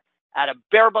here. At a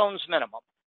bare bones minimum,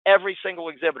 every single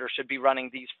exhibitor should be running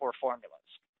these 4 formulas.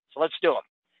 So let's do them.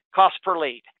 Cost per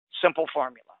lead, simple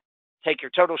formula. Take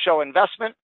your total show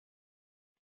investment,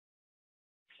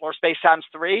 floor space times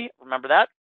 3, remember that.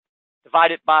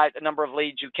 Divide it by the number of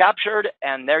leads you captured,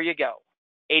 and there you go,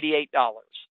 $88.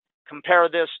 Compare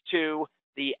this to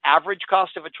the average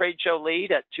cost of a trade show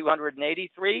lead at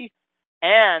 $283,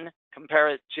 and compare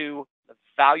it to the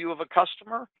value of a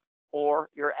customer or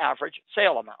your average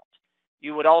sale amount.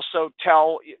 You would also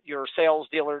tell your sales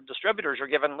dealer distributors you're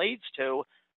giving leads to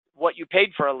what you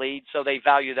paid for a lead so they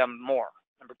value them more.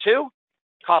 Number 2,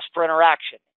 cost per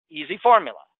interaction. Easy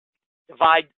formula.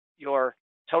 Divide your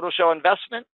total show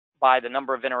investment by the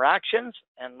number of interactions,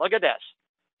 and look at this,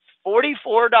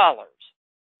 $44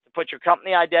 to put your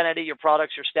company identity, your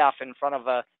products, your staff in front of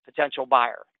a potential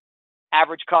buyer.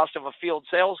 Average cost of a field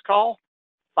sales call,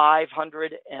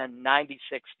 $596.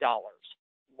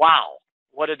 Wow,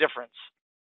 what a difference.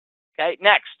 Okay,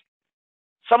 next.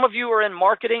 Some of you are in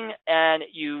marketing and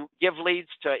you give leads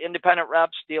to independent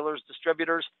reps, dealers,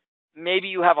 distributors. Maybe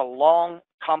you have a long,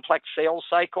 complex sales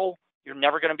cycle. You're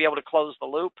never going to be able to close the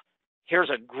loop. Here's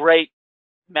a great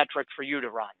metric for you to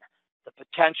run, the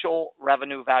potential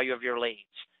revenue value of your leads.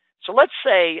 So let's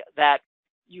say that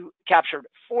you captured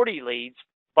 40 leads,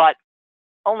 but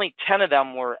only 10 of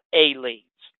them were A leads.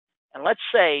 And let's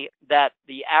say that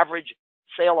the average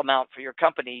sale amount for your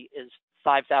company is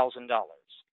 $5,000.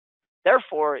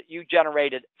 Therefore, you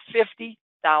generated $50,000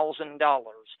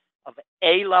 of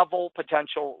A-level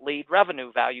potential lead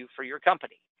revenue value for your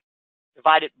company.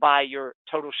 Divide it by your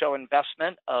total show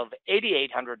investment of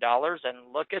 $8,800,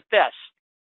 and look at this.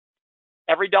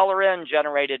 Every dollar in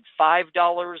generated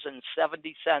 $5.70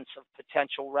 of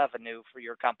potential revenue for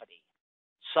your company.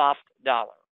 Soft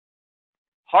dollar.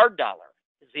 Hard dollar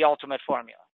is the ultimate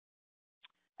formula.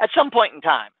 At some point in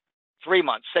time, 3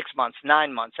 months, 6 months,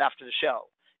 9 months after the show,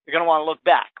 you're going to want to look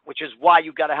back, which is why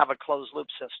you've got to have a closed loop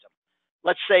system.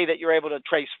 Let's say that you're able to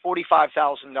trace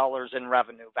 $45,000 in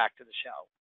revenue back to the show.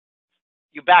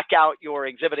 You back out your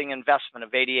exhibiting investment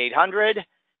of $8,800,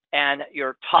 and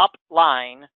your top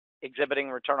line exhibiting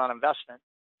return on investment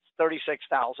is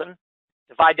 $36,000.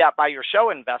 Divide that by your show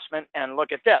investment, and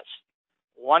look at this.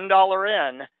 $1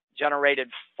 in generated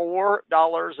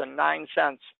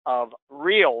 $4.09 of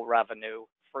real revenue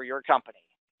for your company.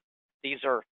 These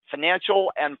are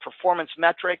financial and performance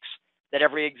metrics that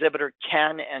every exhibitor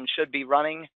can and should be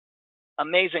running.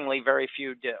 Amazingly, very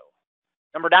few do.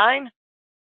 Number 9,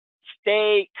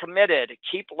 stay committed.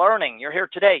 Keep learning. You're here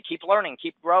today. Keep learning.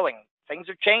 Keep growing. Things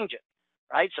are changing,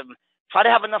 right? So try to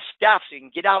have enough staff so you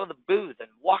can get out of the booth and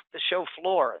walk the show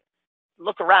floor.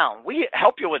 Look around. We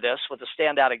help you with this with the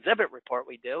standout exhibit report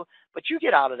we do, but you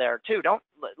get out of there too. Don't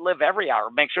live every hour.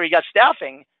 Make sure you got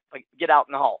staffing, but get out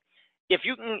in the hall. If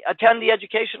you can attend the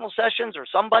educational sessions or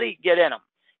somebody, get in them.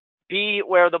 Be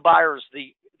where the buyers,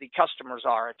 the customers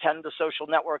are. Attend the social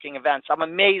networking events. I'm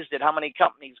amazed at how many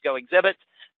companies go exhibit,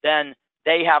 then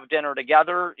they have dinner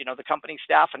together, you know, the company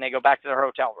staff, and they go back to their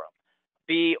hotel room.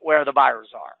 Be where the buyers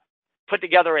are. Put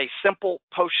together a simple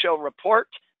post-show report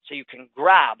so you can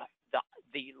grab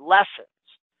the lessons.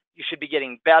 You should be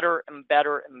getting better and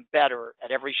better and better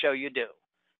at every show you do.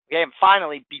 Okay, and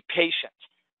finally, be patient.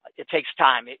 It takes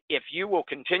time. If you will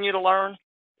continue to learn,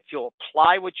 if you'll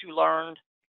apply what you learned,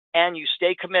 and you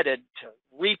stay committed to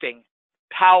reaping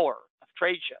power of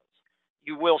trade shows,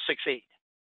 you will succeed.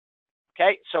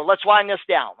 Okay, so let's wind this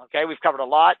down. Okay, we've covered a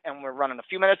lot, and we're running a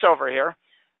few minutes over here.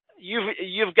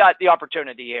 You've got the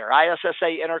opportunity here.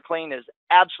 ISSA INTERCLEAN is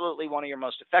absolutely one of your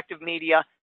most effective media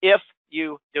if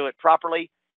you do it properly.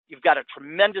 You've got a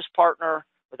tremendous partner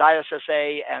with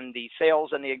ISSA and the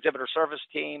sales and the exhibitor service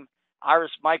team.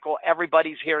 Iris, Michael,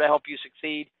 everybody's here to help you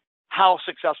succeed. How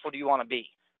successful do you want to be?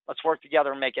 Let's work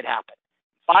together and make it happen.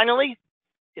 Finally,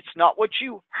 it's not what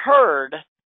you heard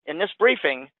in this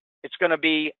briefing, it's going to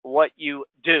be what you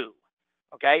do.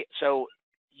 Okay, so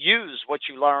use what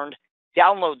you learned,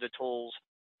 download the tools,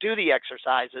 do the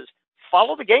exercises,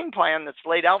 follow the game plan that's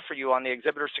laid out for you on the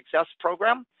Exhibitor Success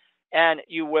Program, and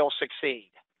you will succeed.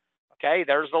 Okay,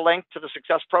 there's the link to the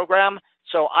Success Program.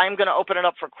 So I'm going to open it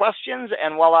up for questions,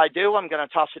 and while I do, I'm going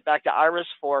to toss it back to Iris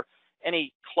for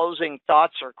any closing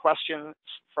thoughts or questions,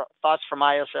 thoughts from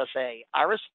ISSA.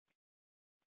 Iris?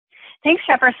 Thanks,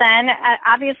 Jefferson.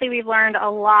 Obviously, we've learned a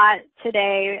lot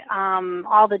today.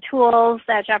 All the tools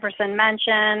that Jefferson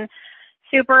mentioned,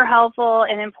 super helpful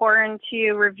and important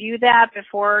to review that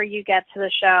before you get to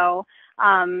the show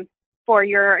for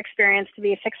your experience to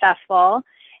be successful.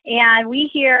 And we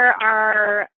here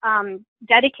are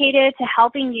dedicated to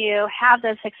helping you have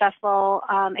the successful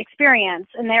experience.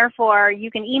 And therefore, you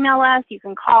can email us, you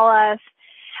can call us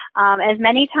as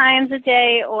many times a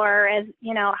day or as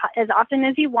often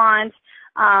as you want.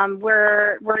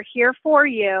 We're here for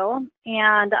you.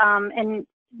 And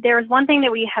there's one thing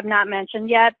that we have not mentioned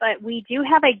yet, but we do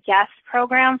have a guest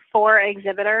program for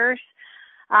exhibitors.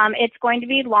 It's going to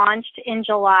be launched in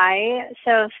July,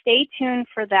 so stay tuned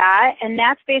for that. And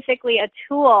that's basically a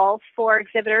tool for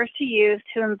exhibitors to use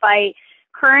to invite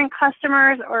current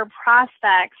customers or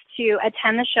prospects to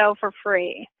attend the show for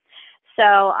free.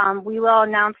 So we will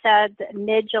announce that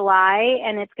mid-July,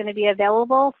 and it's going to be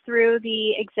available through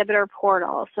the exhibitor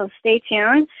portal. So stay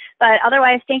tuned. But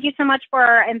otherwise, thank you so much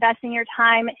for investing your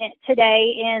time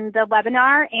today in the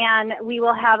webinar, and we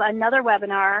will have another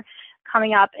webinar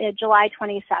coming up July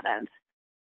 27th.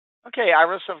 Okay,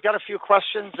 Iris, I've got a few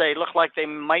questions. They look like they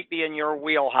might be in your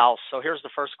wheelhouse. So here's the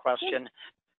first question.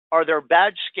 Are there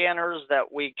badge scanners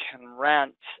that we can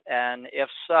rent? And if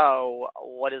so,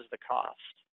 what is the cost?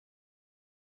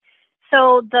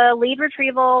 So the lead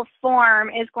retrieval form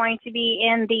is going to be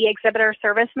in the exhibitor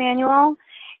service manual,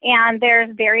 and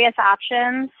there's various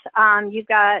options. You've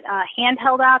got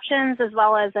handheld options as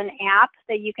well as an app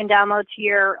that you can download to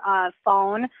your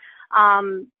phone.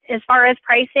 As far as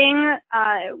pricing,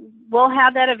 we'll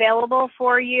have that available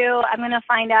for you. I'm going to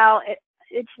find out.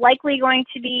 It's likely going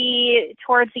to be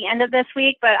towards the end of this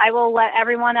week, but I will let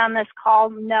everyone on this call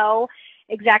know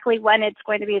exactly when it's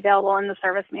going to be available in the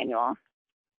service manual.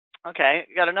 Okay,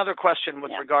 got another question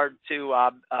with regard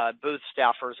to booth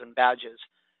staffers and badges.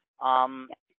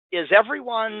 Is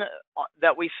everyone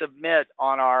that we submit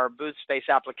on our booth space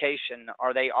application,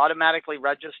 are they automatically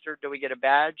registered? Do we get a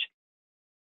badge?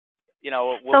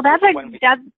 So that's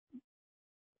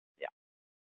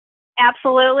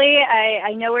absolutely.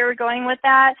 I know where we're going with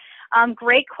that.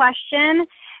 Great question.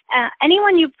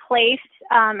 Anyone you placed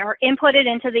or inputted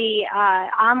into the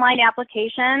online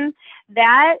application,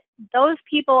 those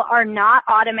people are not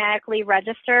automatically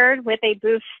registered with a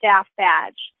booth staff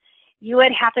badge. You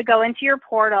would have to go into your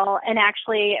portal and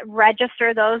actually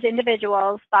register those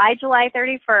individuals by July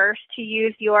 31st to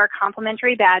use your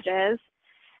complimentary badges.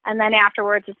 And then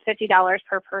afterwards, it's $50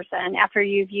 per person after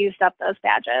you've used up those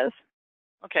badges.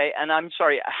 Okay, and I'm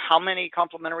sorry, how many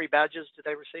complimentary badges do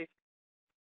they receive?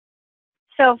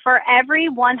 So for every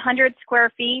 100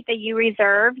 square feet that you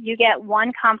reserve, you get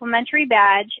 1 complimentary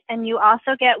badge, and you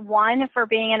also get 1 for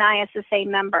being an ISSA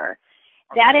member.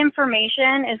 Okay. That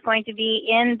information is going to be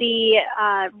in the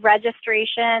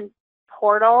registration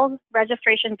portal,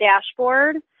 registration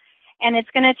dashboard, and it's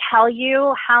going to tell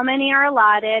you how many are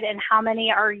allotted and how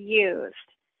many are used.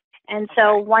 And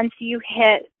so once you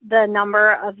hit the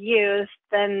number of used,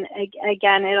 then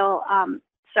again, it'll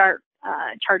start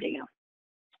charging you.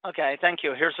 Okay, thank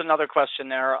you. Here's another question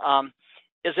there.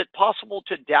 Is it possible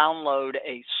to download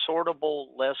a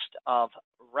sortable list of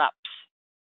reps?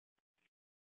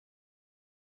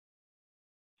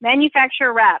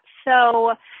 Manufacturer reps.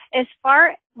 So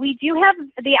we do have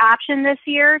the option this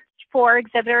year for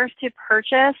exhibitors to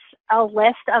purchase a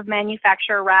list of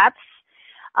manufacturer reps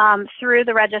through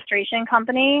the registration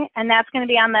company, and that's going to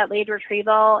be on that lead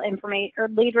retrieval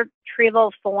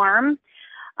form.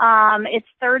 It's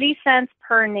 30 cents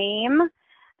per name,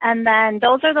 and then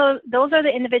those are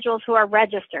the individuals who are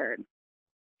registered.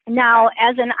 Now,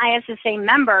 as an ISSA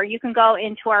member, you can go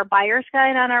into our buyer's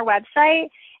guide on our website,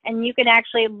 and you can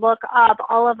actually look up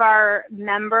all of our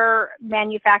member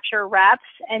manufacturer reps,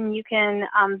 and you can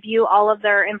view all of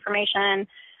their information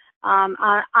on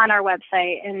our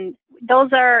website. And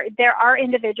there are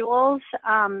individuals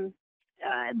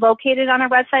located on our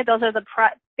website. Those are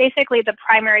basically the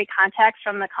primary contacts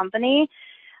from the company.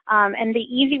 And the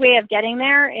easy way of getting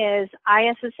there is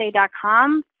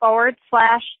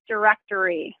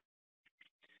issa.com/directory.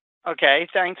 Okay,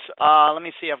 thanks. Let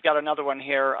me see. I've got another one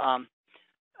here.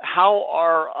 How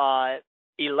are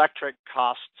electric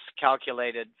costs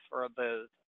calculated for a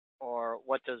booth, or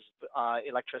what does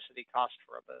electricity cost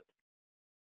for a booth?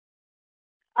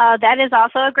 That is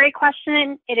also a great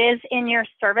question. It is in your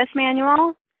service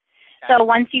manual. Okay. So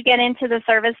once you get into the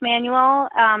service manual,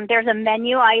 there's a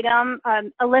menu item,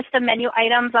 a list of menu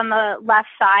items on the left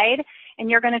side, and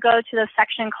you're going to go to the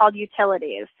section called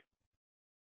Utilities.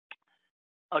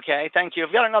 Okay, thank you.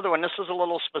 I've got another one. This is a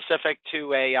little specific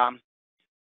to a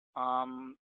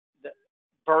the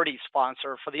Birdie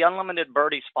sponsor. For the unlimited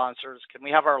Birdie sponsors, can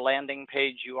we have our landing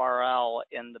page URL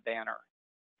in the banner?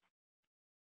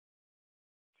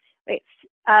 Wait,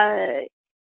 say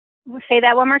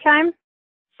that one more time.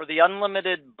 For the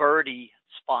unlimited Birdie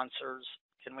sponsors,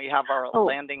 can we have our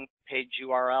landing page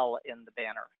URL in the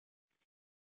banner?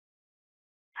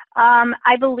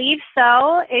 I believe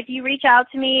so. If you reach out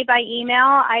to me by email,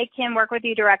 I can work with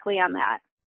you directly on that.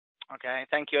 Okay,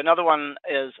 thank you. Another one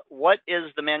is, what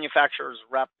is the manufacturer's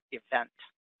rep event?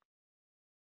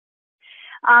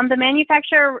 The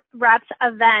manufacturer reps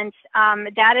event,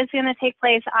 that is going to take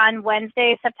place on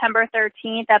Wednesday, September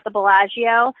 13th at the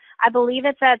Bellagio. I believe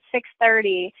it's at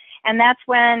 6:30, and that's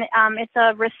when it's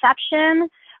a reception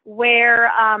where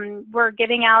we're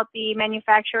giving out the the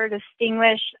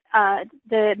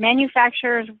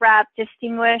manufacturer's rep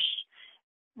distinguished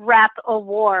rep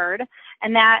award,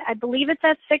 and that I believe it's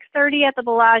at 6:30 at the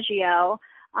Bellagio.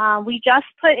 We just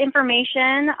put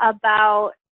information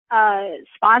about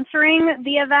sponsoring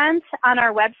the event on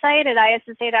our website at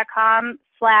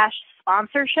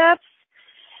issa.com/sponsorships.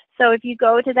 So if you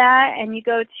go to that and you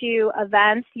go to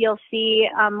events, you'll see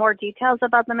more details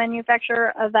about the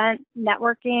manufacturer event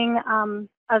networking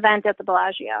event at the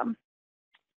Bellagio.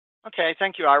 Okay,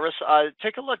 thank you, Iris.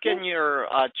 Take a look in your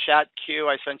chat queue.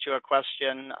 I sent you a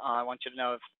question. I want you to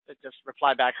know just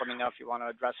reply back. Let me know if you want to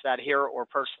address that here or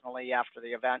personally after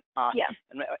the event. Yeah.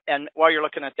 And while you're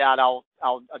looking at that, I'll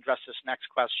address this next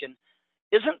question.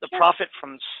 Isn't the profit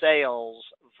from sales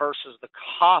versus the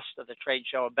cost of the trade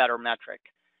show a better metric?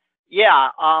 Yeah,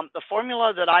 the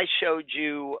formula that I showed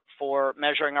you for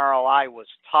measuring ROI was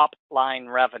top line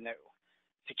revenue.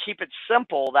 To keep it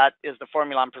simple, that is the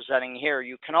formula I'm presenting here.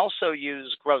 You can also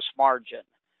use gross margin.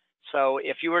 So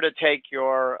if you were to take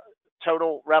your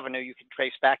total revenue, you can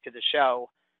trace back to the show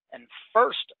and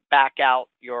first back out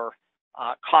your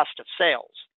cost of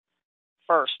sales.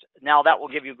 First, now that will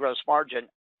give you gross margin,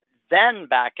 then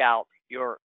back out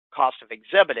your cost of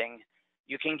exhibiting.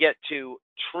 You can get to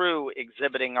true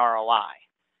exhibiting ROI.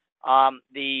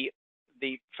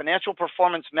 The financial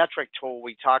performance metric tool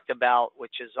we talked about,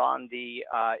 which is on the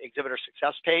exhibitor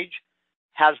success page,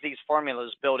 has these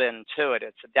formulas built into it.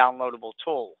 It's a downloadable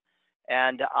tool.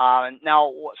 And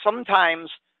now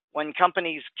sometimes when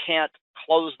companies can't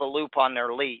close the loop on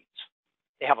their leads,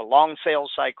 they have a long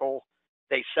sales cycle,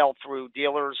 they sell through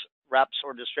dealers, reps,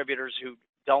 or distributors who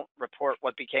don't report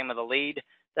what became of the lead,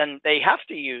 then they have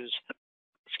to use,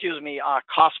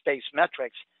 cost-based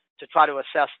metrics to try to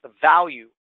assess the value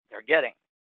they're getting.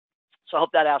 So I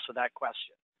hope that answered that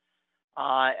question.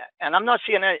 And I'm not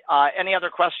seeing any other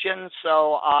questions.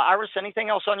 So Iris, anything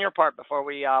else on your part before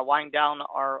we wind down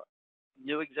our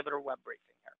new exhibitor web briefing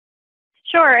here?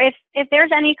 Sure. If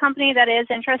there's any company that is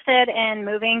interested in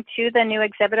moving to the new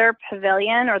exhibitor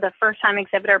pavilion or the first time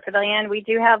exhibitor pavilion, we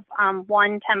do have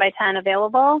one 10 by 10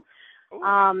 available.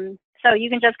 So you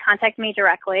can just contact me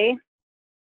directly.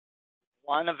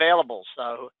 One available.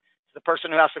 So the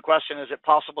person who asked the question, is it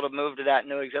possible to move to that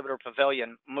new exhibitor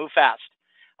pavilion? Move fast.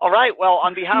 All right. Well,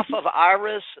 on behalf of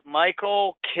Iris,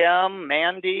 Michael, Kim,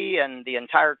 Mandy, and the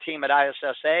entire team at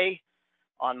ISSA,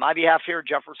 on my behalf here,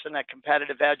 Jefferson at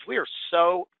Competitive Edge, we are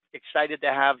so excited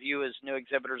to have you as new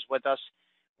exhibitors with us.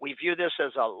 We view this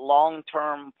as a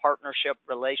long-term partnership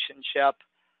relationship.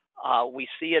 We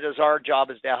see it as our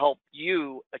job is to help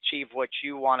you achieve what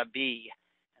you want to be.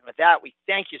 And with that, we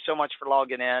thank you so much for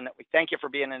logging in. We thank you for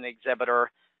being an exhibitor.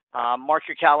 Mark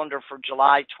your calendar for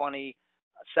July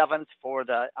 27th for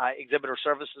the Exhibitor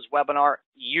Services webinar.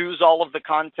 Use all of the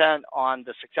content on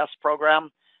the Success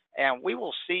Program, and we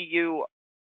will see you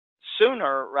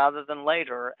sooner rather than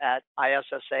later at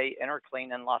ISSA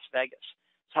INTERCLEAN in Las Vegas.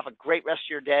 So have a great rest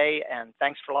of your day, and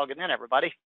thanks for logging in,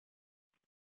 everybody.